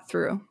plot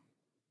through.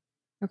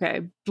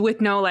 okay,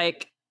 with no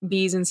like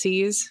B's and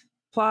C's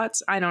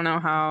plots? I don't know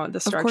how the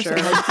Of course, structure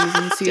it has B's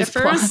and C's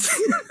differs.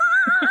 plots.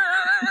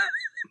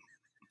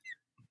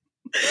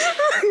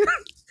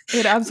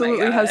 It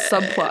absolutely My has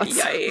God. subplots.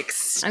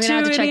 Yikes. I'm gonna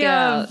have to check any it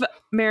out. of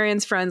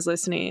Marion's friends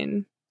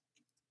listening,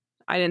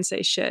 I didn't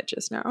say shit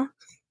just now.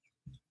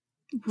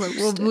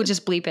 We'll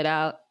just bleep it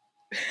out.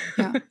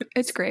 Yeah,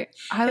 it's great.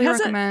 Highly It has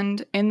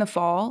recommend in the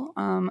fall,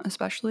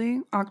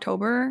 especially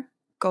October.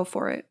 Go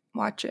for it.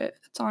 Watch it.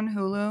 It's on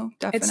Hulu.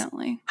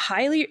 Definitely.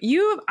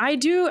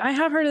 I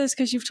have heard of this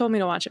because you've told me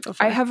to watch it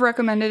before. I have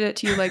recommended it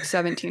to you like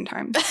 17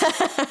 times.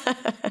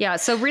 Yeah,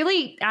 so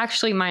really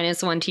actually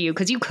 -1 to you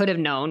because you could have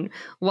known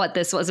what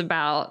this was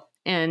about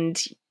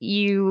and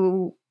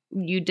you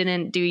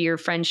didn't do your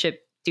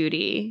friendship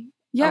duty.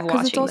 Yeah, of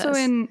because it's watching also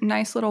this. in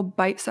nice little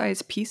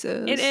bite-sized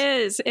pieces. It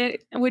is.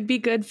 It would be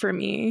good for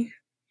me.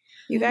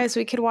 You guys,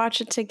 we could watch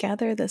it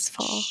together this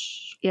fall.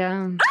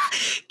 Yeah.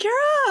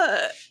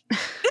 Kara!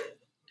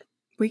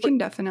 We can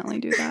definitely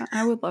do that.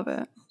 I would love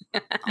it.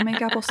 I'll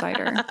make apple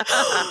cider.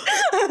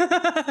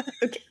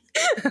 Okay.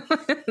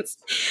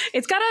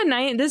 It's got a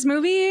night. This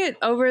movie,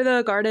 Over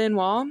the Garden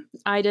Wall,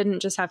 I didn't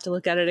just have to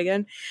look at it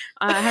again.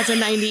 Has a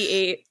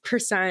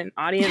 98%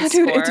 audience Yeah,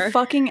 dude, score. it's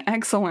fucking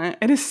excellent.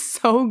 It is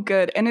so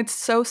good, and it's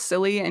so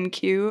silly and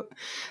cute,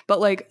 but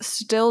like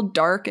still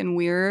dark and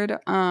weird.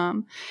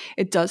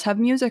 It does have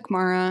music,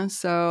 Mara,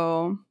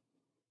 so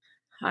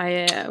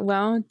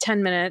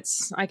 10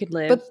 minutes I could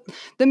live. but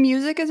the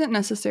music isn't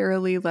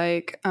necessarily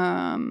like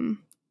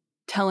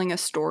telling a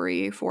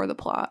story for the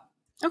plot.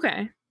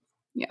 Okay.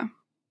 Yeah,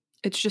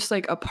 it's just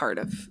like a part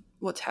of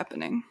what's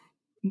happening.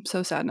 I'm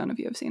so sad none of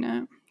you have seen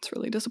it. It's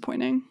really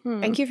disappointing.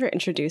 Thank you for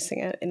introducing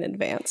it in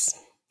advance.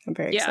 I'm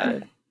very Yeah.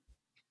 excited.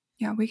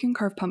 Yeah, we can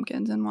carve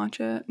pumpkins and watch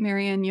it.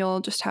 Marian, you'll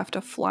just have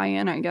to fly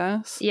in, I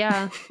guess.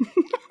 Yeah.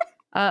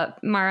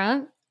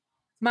 Mara?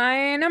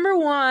 My number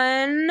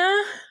one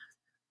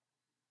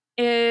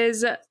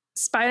is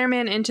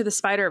Spider-Man Into the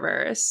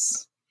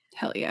Spider-Verse.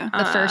 Hell yeah.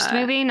 The first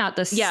movie, not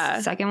the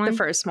second one? The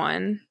first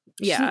one.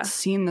 She Yeah. hasn't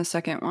seen the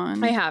second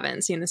one. I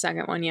haven't seen the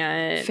second one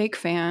yet. Fake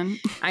fan.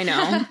 I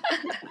know.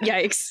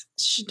 Yikes.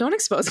 Don't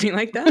expose me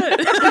like that.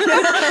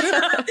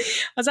 I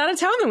was out of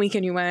town the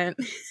weekend you went.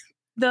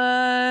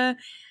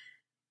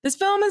 This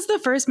film is the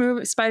first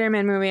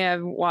Spider-Man movie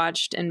I've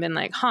watched and been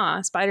like,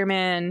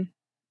 Spider-Man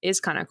is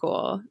kind of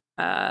cool.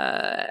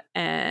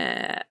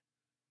 And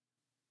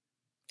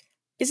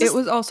It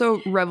was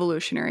also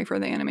revolutionary for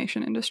the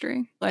animation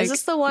industry. Like, is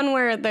this the one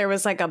where there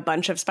was like a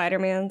bunch of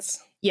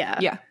Spider-Mans? yeah.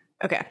 yeah.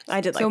 Okay, I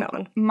did like So that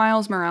one.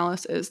 Miles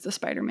Morales is the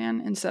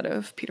Spider-Man instead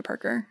of Peter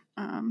Parker.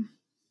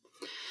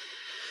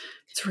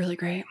 It's really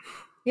great.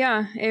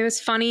 Yeah, it was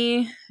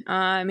funny.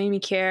 It made me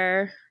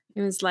care.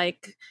 It was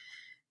like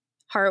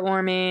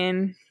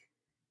heartwarming.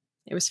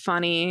 It was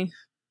funny.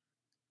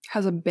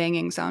 Has a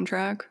banging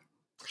soundtrack.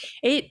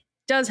 It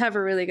does have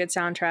a really good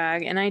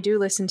soundtrack, and I do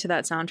listen to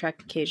that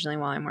soundtrack occasionally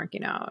while I'm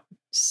working out.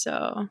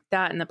 So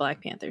that and the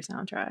Black Panther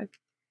soundtrack.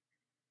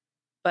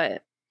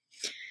 But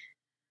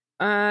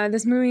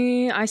this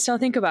movie, I still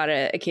think about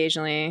it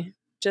occasionally,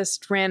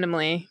 just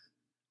randomly.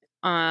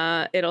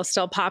 It'll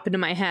still pop into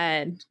my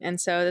head, and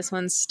so this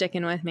one's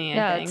sticking with me.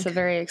 Yeah, I think it's a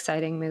very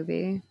exciting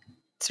movie.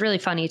 It's really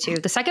funny too.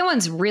 The second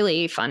one's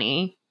really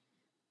funny.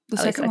 The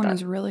At least second I one thought.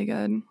 is really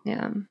good.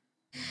 Yeah.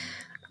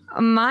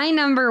 My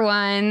number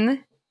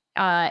one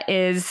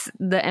is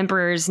The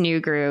Emperor's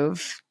New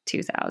Groove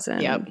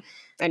 2000. Yep,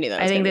 I knew that.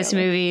 I was think gonna be this on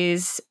there.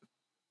 movie's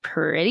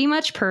pretty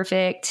much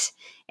perfect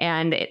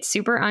and it's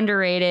super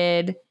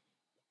underrated.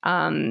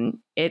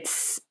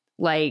 It's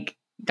like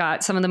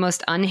got some of the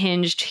most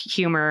unhinged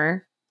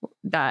humor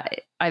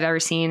that I've ever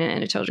seen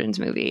in a children's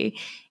movie.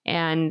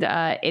 And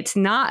it's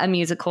not a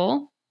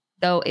musical,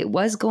 though it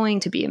was going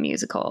to be a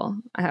musical.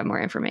 I have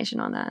more information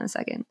on that in a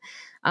second.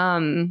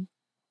 And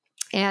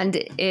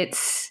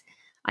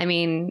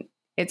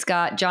it's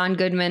got John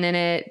Goodman in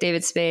it,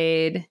 David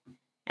Spade,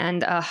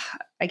 and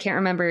I can't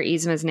remember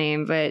Yzma's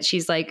name, but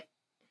she's like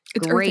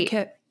It's great. Eartha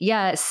Kitt.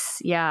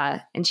 Yes,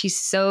 yeah, and she's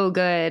so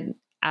good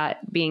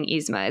at being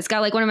Yzma. It's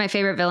got like one of my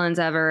favorite villains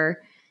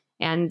ever,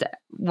 and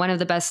one of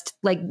the best,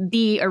 like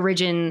the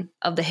origin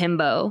of the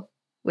himbo,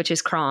 which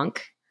is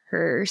Kronk,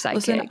 her sidekick.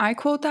 Listen, I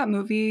quote that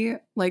movie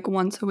like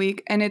once a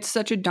week, and it's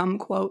such a dumb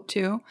quote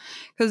too,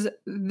 because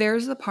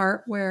there's the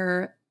part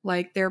where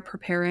like they're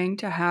preparing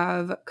to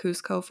have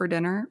Cusco for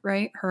dinner,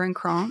 right? Her and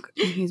Kronk,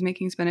 and he's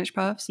making spinach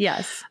puffs.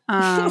 Yes.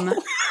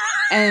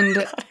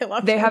 And I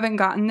love they that. haven't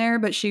gotten there,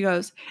 but she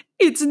goes,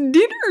 "It's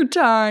dinner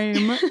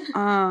time."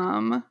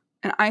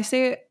 And I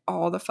say it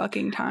all the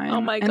fucking time.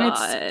 Oh my and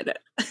god.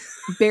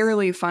 It's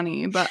barely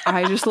funny, but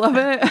I just love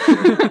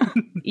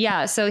it.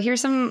 Yeah, so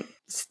here's some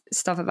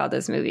stuff about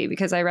this movie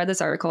because I read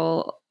this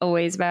article a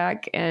ways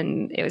back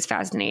and it was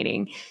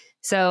fascinating.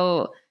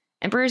 So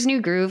Emperor's New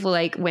Groove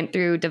like went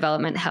through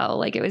development hell.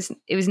 Like it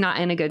was not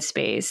in a good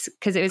space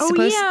because it was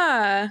supposed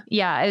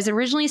yeah. it was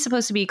originally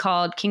supposed to be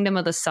called Kingdom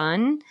of the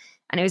Sun,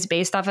 and it was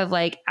based off of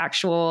like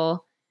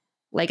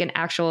an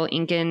actual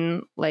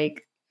Incan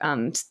like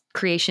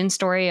creation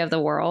story of the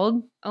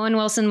world. Owen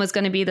Wilson was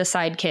going to be the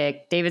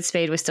sidekick. David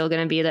Spade was still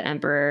going to be the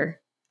emperor.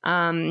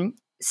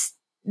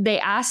 They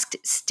asked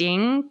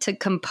Sting to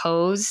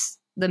compose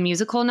the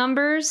musical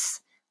numbers.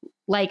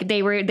 Like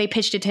they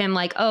pitched it to him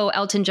like, oh,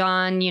 Elton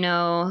John, you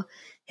know,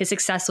 his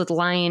success with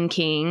Lion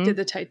King. Did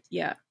the type,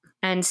 yeah.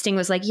 And Sting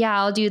was like, yeah,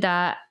 I'll do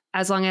that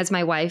as long as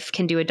my wife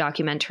can do a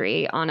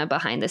documentary on a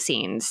behind the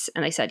scenes.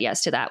 And they said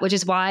yes to that, which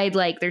is why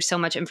like there's so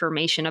much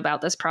information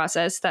about this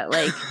process that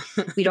like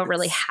we don't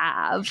really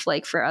have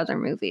like for other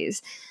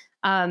movies.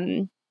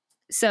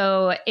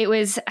 So it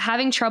was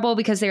having trouble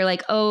because they were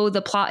like, oh,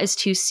 the plot is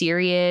too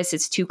serious.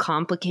 It's too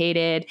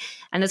complicated.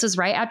 And this was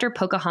right after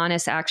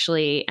Pocahontas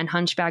actually and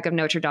Hunchback of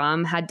Notre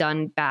Dame had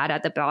done bad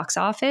at the box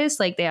office.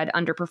 Like they had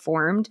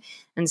underperformed.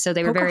 And so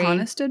they were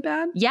Pocahontas did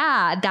bad?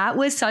 Yeah, that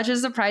was such a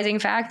surprising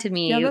fact to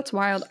me. Yeah, that's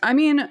wild. I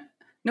mean,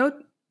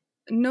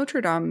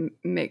 Notre Dame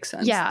makes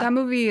sense. Yeah. That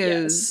movie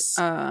is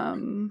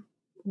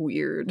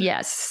weird.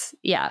 Yes.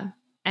 Yeah.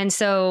 And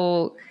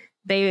so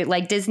they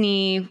like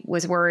Disney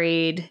was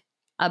worried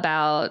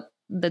about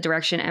the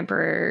direction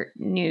Emperor's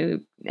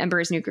New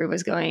Groove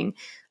was going.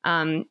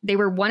 They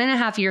were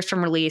 1.5 years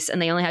from release,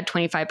 and they only had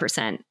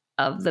 25%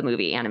 of the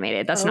movie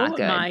animated. That's not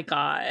good. Oh my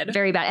God.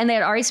 Very bad. And they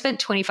had already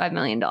spent $25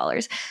 million.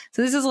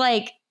 So this is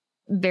like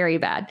very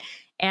bad.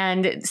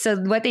 And so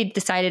what they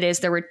decided is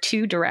there were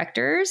 2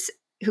 directors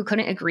who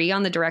couldn't agree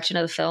on the direction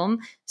of the film.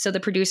 So the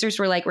producers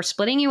were like, we're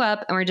splitting you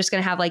up, and we're just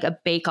going to have like a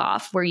bake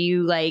off where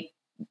you like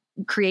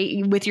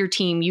create with your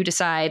team, you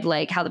decide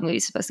like how the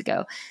movie's supposed to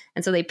go.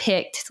 And so they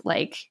picked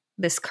like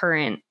this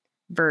current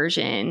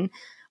version.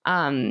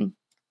 And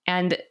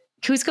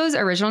Kuzco's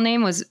original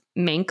name was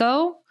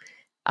Manko,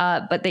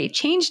 but they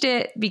changed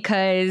it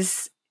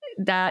because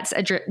that's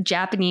a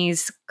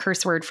Japanese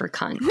curse word for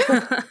cunt.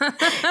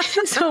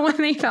 So when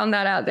they found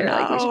that out, they're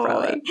like, we should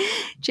probably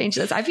change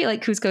this. I feel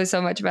like Kuzco is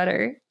so much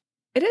better.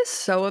 It is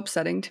so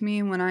upsetting to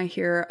me when I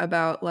hear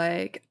about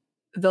like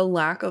the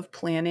lack of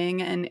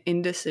planning and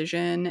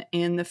indecision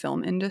in the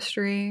film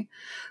industry.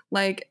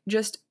 Like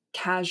just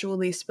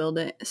casually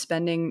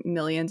spending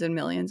millions and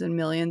millions and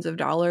millions of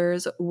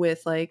dollars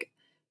with like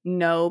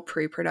no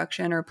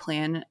pre-production or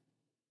plan.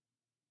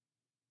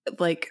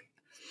 Like,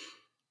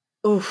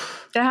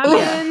 oof. That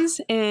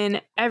happens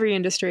in every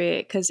industry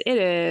because it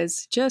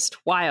is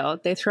just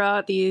wild. They throw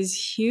out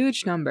these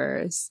huge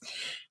numbers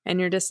and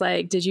you're just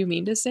like, did you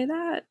mean to say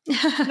that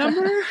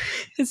number?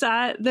 Is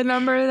that the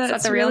number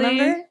that's the real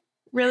number?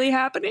 Really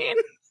happening?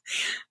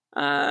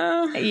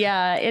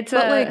 Yeah, it's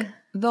like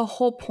the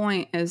whole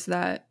point is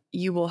that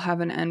you will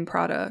have an end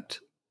product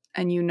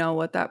and you know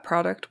what that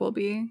product will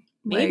be.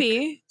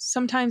 Maybe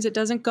sometimes it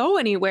doesn't go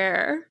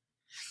anywhere.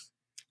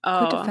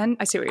 Oh,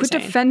 I see what you're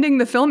saying. Defending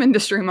the film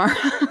industry, Mara.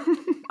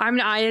 I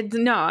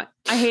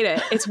hate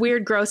it. It's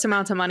weird, gross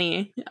amounts of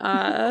money.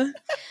 My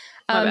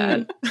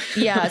bad.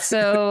 Yeah.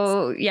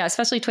 So yeah,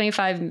 especially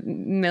 $25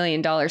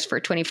 million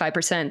for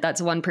 25%.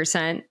 That's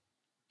 1%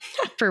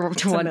 for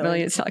 1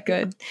 million. It's not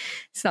good.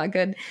 It's not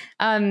good.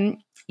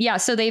 Yeah.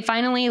 So they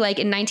finally, like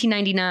in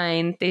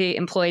 1999, they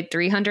employed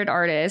 300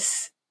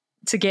 artists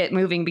to get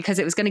moving because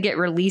it was going to get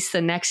released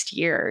the next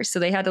year. So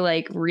they had to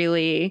like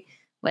really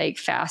like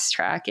fast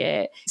track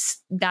it.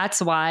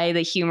 That's why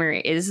the humor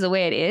is the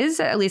way it is.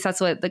 At least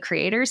that's what the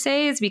creators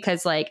say, is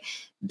because like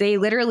they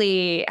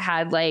literally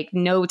had like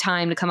no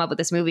time to come up with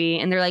this movie.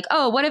 And they're like,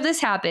 oh, what if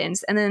this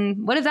happens? And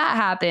then what if that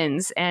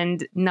happens?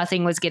 And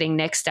nothing was getting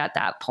nixed at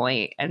that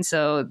point. And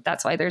so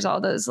that's why there's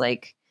all those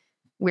like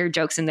weird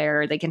jokes in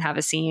there. They can have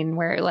a scene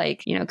where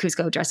like, you know,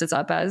 Kuzco dresses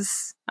up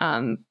as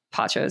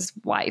Pacho's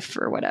wife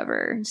or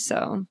whatever.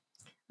 So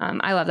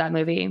I love that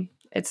movie.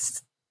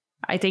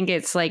 I think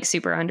it's like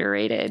super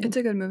underrated. It's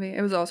a good movie.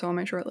 It was also on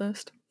my short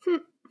list.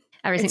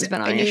 Everything's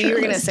been on your I knew short you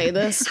were list. going to say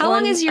this. How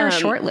long is your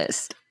short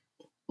list?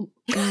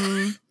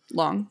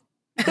 Long.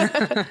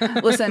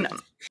 Listen,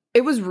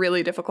 it was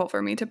really difficult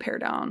for me to pare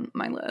down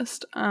my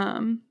list.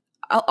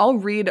 I'll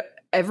read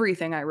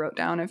everything I wrote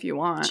down if you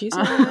want.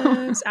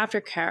 Jesus.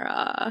 After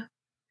Kara.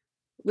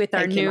 With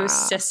our Thank you, new Ma.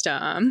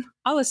 system.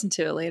 I'll listen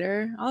to it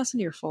later. I'll listen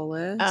to your full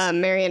list.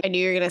 Marion, I knew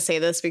you were going to say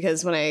this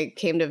because when I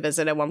came to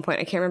visit at one point,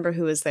 I can't remember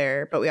who was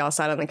there, but we all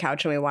sat on the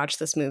couch and we watched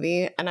this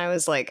movie. And I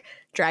was like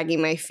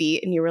dragging my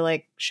feet and you were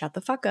like, shut the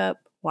fuck up,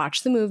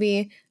 watch the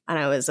movie. And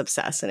I was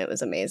obsessed and it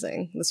was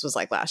amazing. This was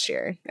like last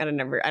year. I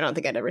don't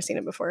think I'd ever seen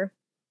it before.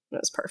 It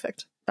was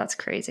perfect. That's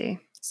crazy.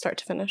 Start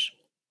to finish.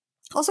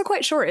 Also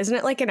quite short. Isn't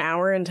it like an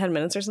hour and 10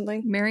 minutes or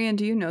something? Marianne,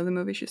 do you know the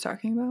movie she's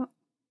talking about?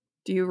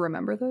 Do you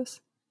remember this?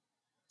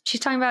 She's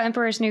talking about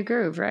Emperor's New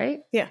Groove,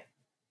 right? Yeah.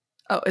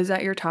 Oh, is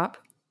that your top?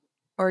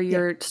 Or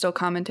you're still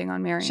commenting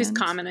on Marianne? She's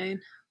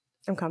commenting.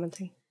 I'm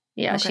commenting.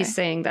 Yeah, Okay. she's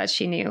saying that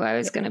she knew I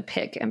was going to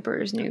pick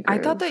Emperor's New Groove. I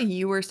thought that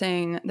you were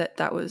saying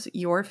that was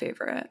your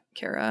favorite,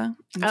 Kara.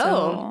 And Oh.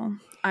 so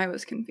I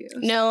was confused.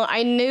 No,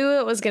 I knew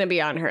it was going to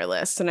be on her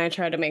list, and I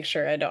tried to make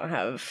sure I don't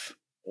have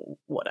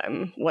what I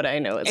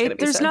know it's going to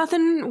be. There's said.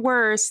 nothing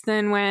worse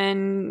than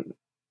when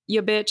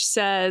your bitch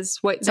says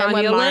what's Then on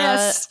when your Mara-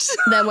 list.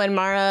 Then when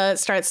Mara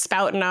starts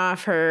spouting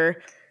off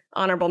her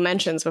honorable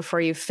mentions before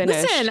you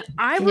finish. Listen,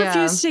 I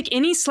refuse to take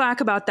any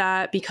slack about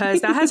that because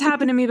that has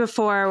happened to me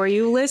before where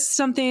you list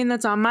something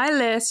that's on my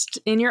list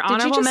in your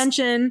honorable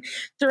mention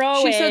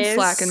throwaways. She said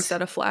slack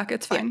instead of flack.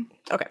 It's fine.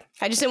 Okay.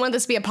 I just didn't want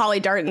this to be a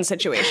Polly Darton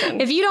situation.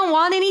 If you don't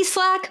want any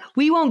slack,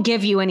 we won't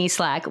give you any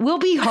slack. We'll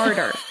be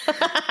harder.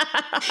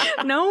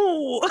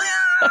 No.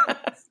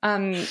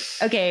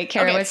 Okay,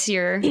 Kara, Okay. what's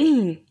your...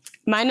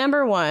 My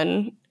number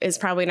one is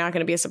probably not going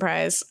to be a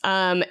surprise.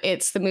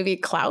 It's the movie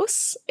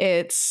Klaus.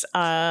 It's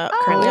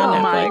currently on Netflix.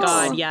 Oh my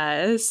God,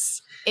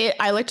 yes.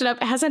 I looked it up.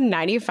 It has a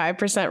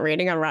 95%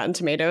 rating on Rotten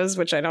Tomatoes,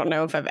 which I don't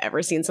know if I've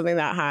ever seen something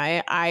that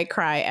high. I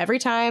cry every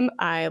time.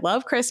 I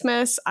love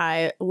Christmas.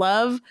 I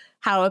love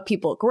how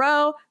people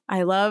grow.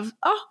 I love,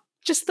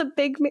 just the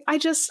big,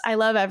 I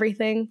love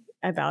everything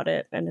about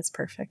it, and it's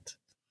perfect.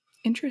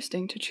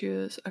 Interesting to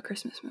choose a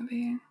Christmas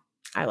movie.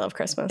 I love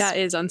Christmas. That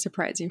is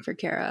unsurprising for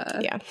Kara.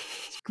 Yeah.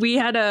 We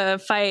had a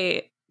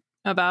fight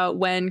about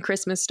when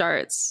Christmas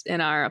starts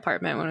in our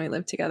apartment when we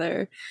live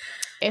together.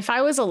 If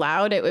I was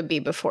allowed, it would be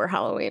before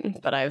Halloween,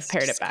 but I've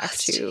pared it back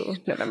to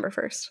November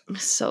 1st. I'm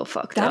so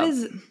fucked That up.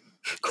 is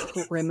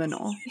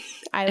criminal.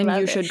 I And love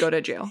you it. should go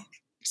to jail.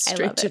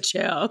 Straight to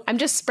jail. I'm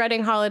just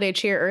spreading holiday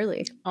cheer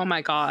early. Oh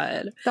my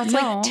God. That's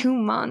No. like 2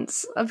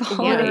 months of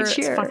holiday It's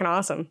cheer. fucking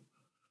awesome.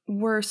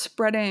 We're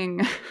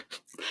spreading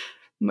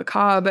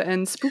macabre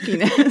and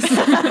spookiness.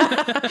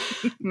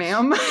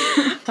 Ma'am.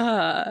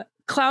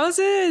 Klaus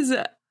is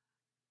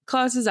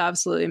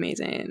absolutely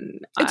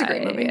amazing. It's a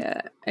great movie.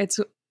 It's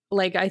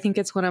like, I think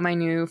it's one of my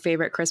new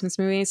favorite Christmas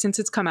movies. Since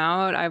it's come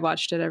out, I've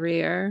watched it every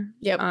year.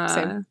 Yep,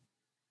 same.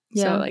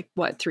 Yeah. So like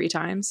what, 3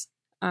 times?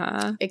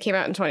 It came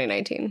out in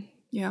 2019.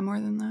 Yeah, more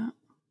than that.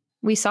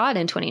 We saw it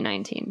in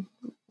 2019.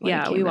 when it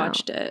Yeah, we came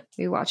watched out. it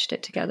We watched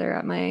it together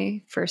at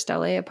my first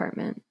LA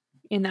apartment.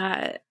 in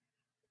that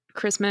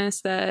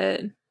Christmas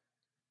that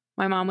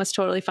my mom was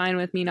totally fine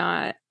with me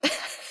not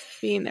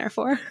being there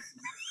for.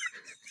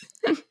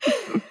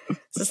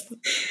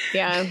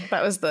 Yeah,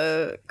 that was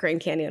the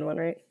Grand Canyon one,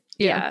 right?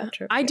 Yeah.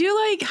 True. I do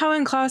like how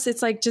in Klaus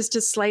it's like just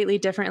a slightly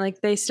different,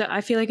 like they still,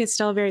 I feel like it's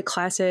still a very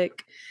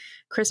classic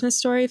Christmas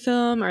story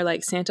film or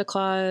like Santa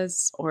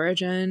Claus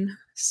origin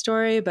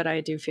story, but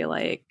I do feel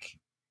like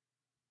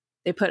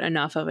they put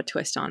enough of a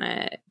twist on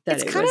it that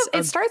It's it kind was of,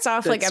 it starts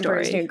off good like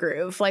Emperor's story. New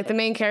Groove. Like the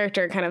main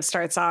character kind of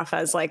starts off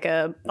as like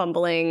a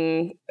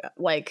bumbling,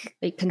 like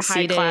Like high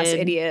conceited class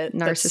idiot,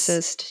 that's-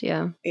 narcissist.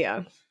 Yeah.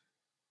 Yeah.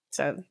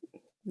 So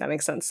that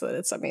makes sense that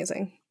it's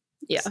amazing.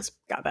 Yeah. It's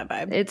got that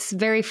vibe. It's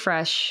very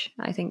fresh.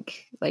 I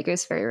think like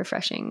it's a very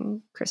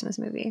refreshing Christmas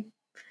movie.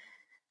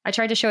 I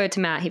tried to show it to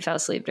Matt. He fell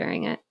asleep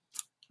during it.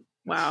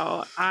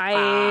 Wow.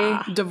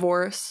 I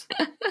Divorce.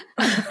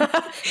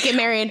 Get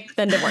married,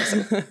 then divorce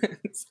him.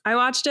 I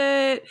watched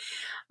it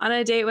on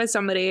a date with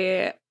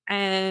somebody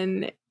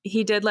and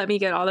he did let me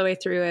get all the way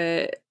through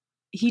it.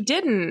 He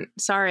didn't.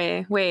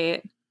 Sorry.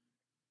 Wait.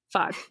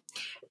 Fuck.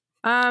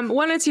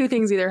 One of two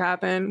things either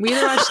happened. We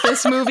either watched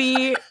this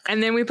movie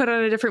and then we put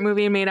on a different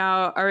movie and made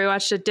out, or we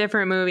watched a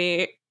different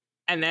movie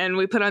and then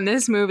we put on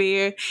this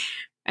movie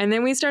and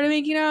then we started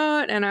making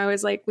out, and I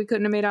was like, we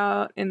couldn't have made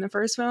out in the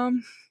first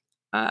film.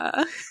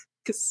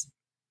 Because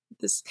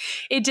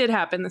it did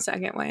happen the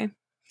second way.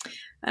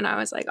 And I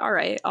was like, all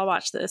right, I'll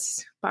watch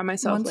this by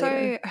myself Once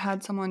later. I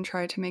had someone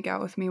try to make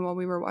out with me while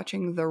we were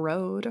watching The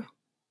Road.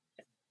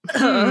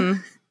 Hmm.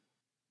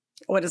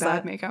 What is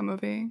Bad that? makeout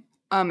movie.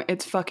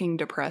 It's fucking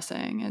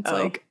depressing. It's Oh.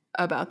 like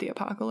about the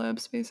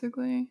apocalypse,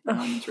 basically.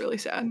 It's really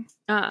sad.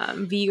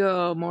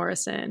 Viggo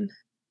Morrison.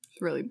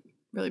 It's really,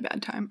 really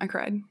bad time. I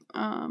cried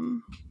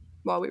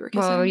while we were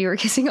kissing. Well, you were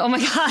kissing. Oh my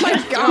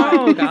god.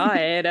 Oh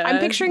God. I'm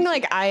picturing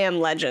like I Am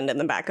Legend in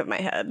the back of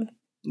my head.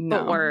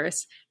 but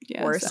worse.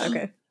 Yeah, Worse. so-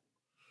 Okay.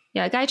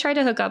 Yeah, a guy tried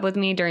to hook up with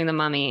me during The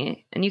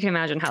Mummy, and you can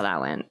imagine how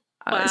that went.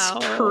 I Wow.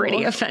 was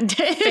pretty offended.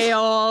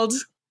 Failed.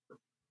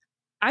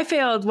 I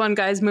failed one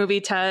guy's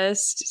movie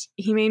test.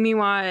 He made me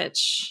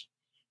watch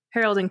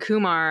Harold and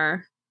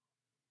Kumar,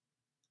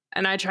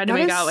 and I tried to That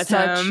make is out with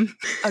such him.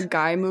 a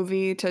guy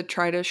movie to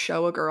try to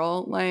show a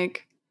girl.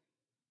 Like,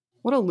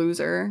 what a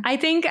loser. I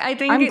think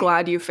I'm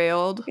glad you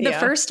failed. the Yeah,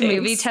 first thanks.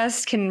 movie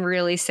test can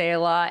really say a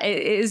lot.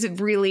 It is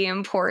really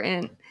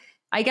important.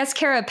 I guess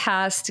Kara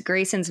passed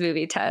Grayson's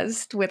movie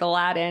test with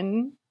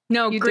Aladdin.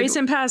 No, You did-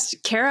 Grayson passed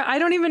Kara. I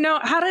don't even know.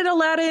 How did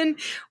Aladdin?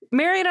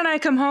 Marion and I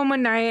come home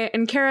one night,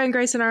 and Kara and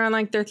Grayson are on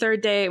like their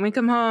third date. And we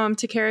come home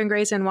to Kara and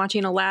Grayson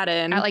watching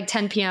Aladdin. At like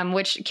 10 p.m.,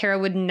 which Kara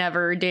would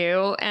never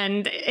do.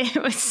 And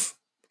it was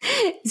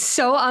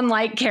so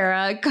unlike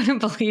Kara. Couldn't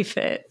believe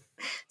it.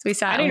 So we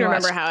sat I and don't even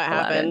remember watched how it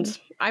Aladdin. happened.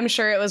 I'm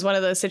sure it was one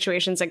of those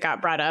situations that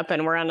got brought up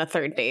and we're on a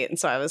third date. And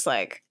so I was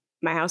like,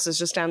 my house is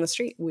just down the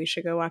street. We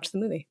should go watch the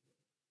movie.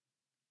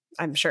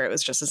 I'm sure it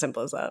was just as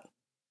simple as that.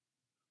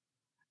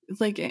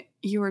 Like,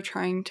 you were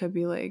trying to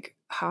be like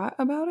hot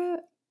about it.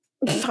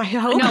 I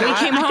hope no, we not.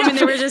 came home and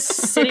they were just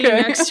sitting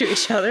Okay. next to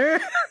each other.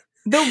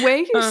 The way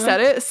you Uh-huh. said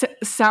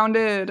it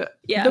sounded.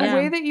 Yeah. The Yeah.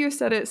 way that you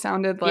said it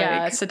sounded like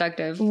Yeah,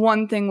 seductive.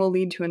 one thing will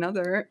lead to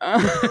another.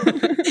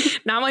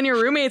 Not when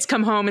your roommates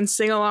come home and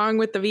sing along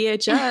with the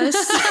VHS.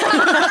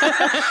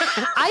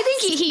 I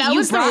think he That you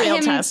was the brought real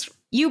him, test.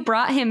 You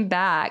brought him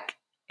back.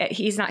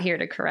 He's not here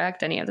to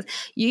correct any of this.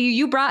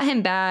 You brought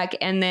him back,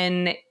 and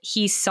then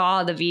he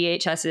saw the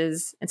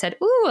VHSs and said,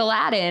 "Ooh,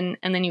 Aladdin,"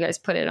 and then you guys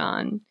put it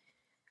on.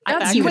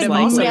 That You could would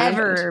have also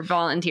never happened.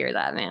 volunteer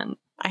that, man.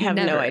 I have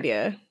no Never.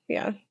 idea.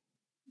 Yeah.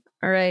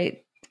 All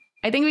right,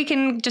 I think we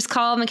can just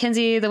call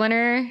Mackenzie the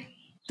winner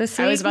this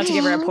week. I was about to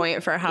give her a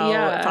point for how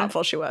Yeah.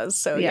 thoughtful she was.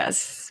 So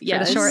yes. For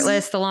Yes. the short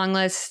list, the long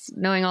list,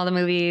 knowing all the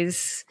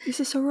movies. This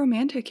is so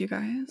romantic, you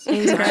guys.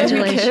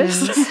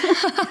 Congratulations.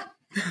 Kiss.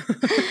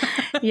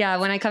 Yeah,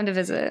 when I come to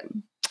visit.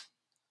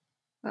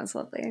 That's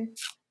lovely.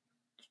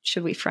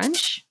 Should we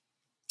French?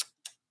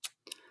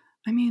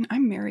 I mean,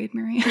 I'm married,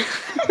 Mary.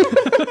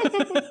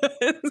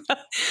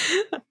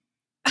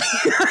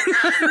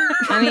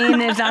 I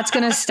mean, if that's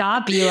going to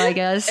stop you, I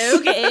guess.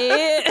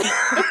 Okay.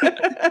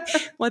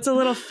 What's a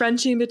little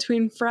Frenching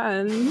between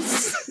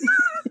friends?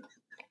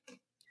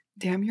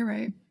 Damn, you're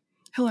right.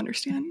 He'll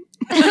understand.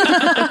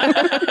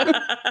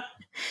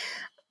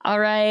 All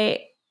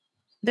right.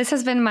 This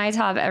has been My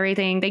Top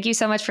Everything. Thank you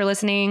so much for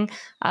listening.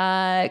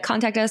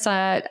 Contact us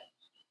at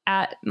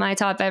My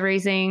Top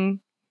Everything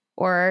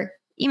or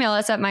email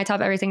us at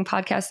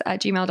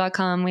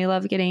mytopeverythingpodcast@gmail.com. We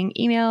love getting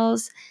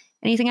emails.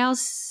 Anything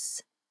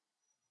else?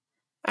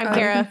 I'm You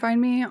Kara. can find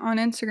me on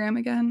Instagram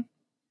again.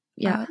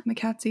 Yeah.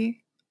 McCatsy.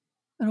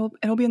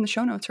 It'll be in the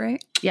show notes,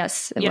 right?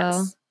 Yes, it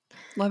will.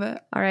 Love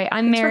it. All right.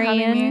 I'm Thanks for having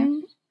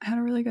Marian. I had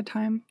a really good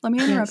time. Let me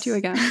interrupt you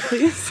again,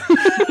 please.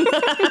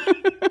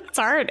 It's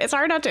hard. It's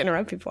hard not to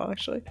interrupt people,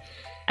 actually.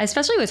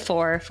 Especially with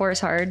 4. 4 is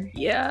hard.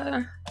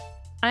 Yeah.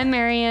 I'm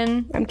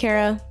Marian. I'm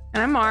Kara.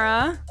 And I'm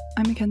Mara.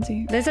 I'm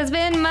Mackenzie. This has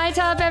been My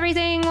Top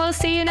Everything. We'll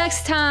see you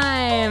next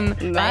time.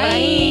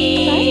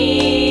 Bye.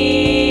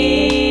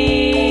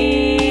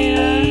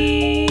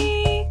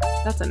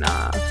 That's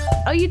enough.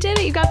 Oh, you did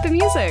it. You got the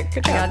music.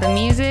 Good I job. got the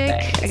music.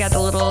 Thanks. I got the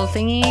little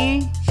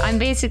thingy. I'm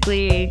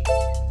basically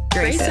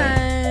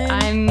Grayson.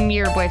 I'm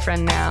your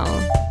boyfriend now.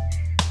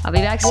 I'll be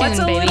back soon, What's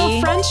a baby.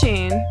 little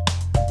Frenching?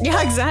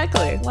 Yeah,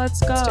 exactly. Let's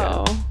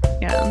go.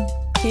 Yeah.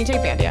 Can you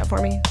take Bandy out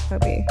for me?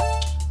 That'd be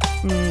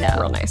No.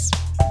 real nice.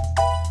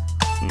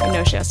 I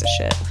know she has to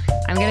shit.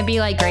 I'm gonna be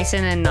like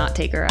Grayson and not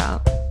take her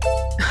out.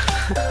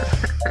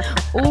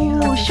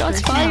 Oh,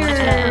 shots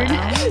fired.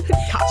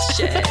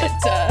 Shit.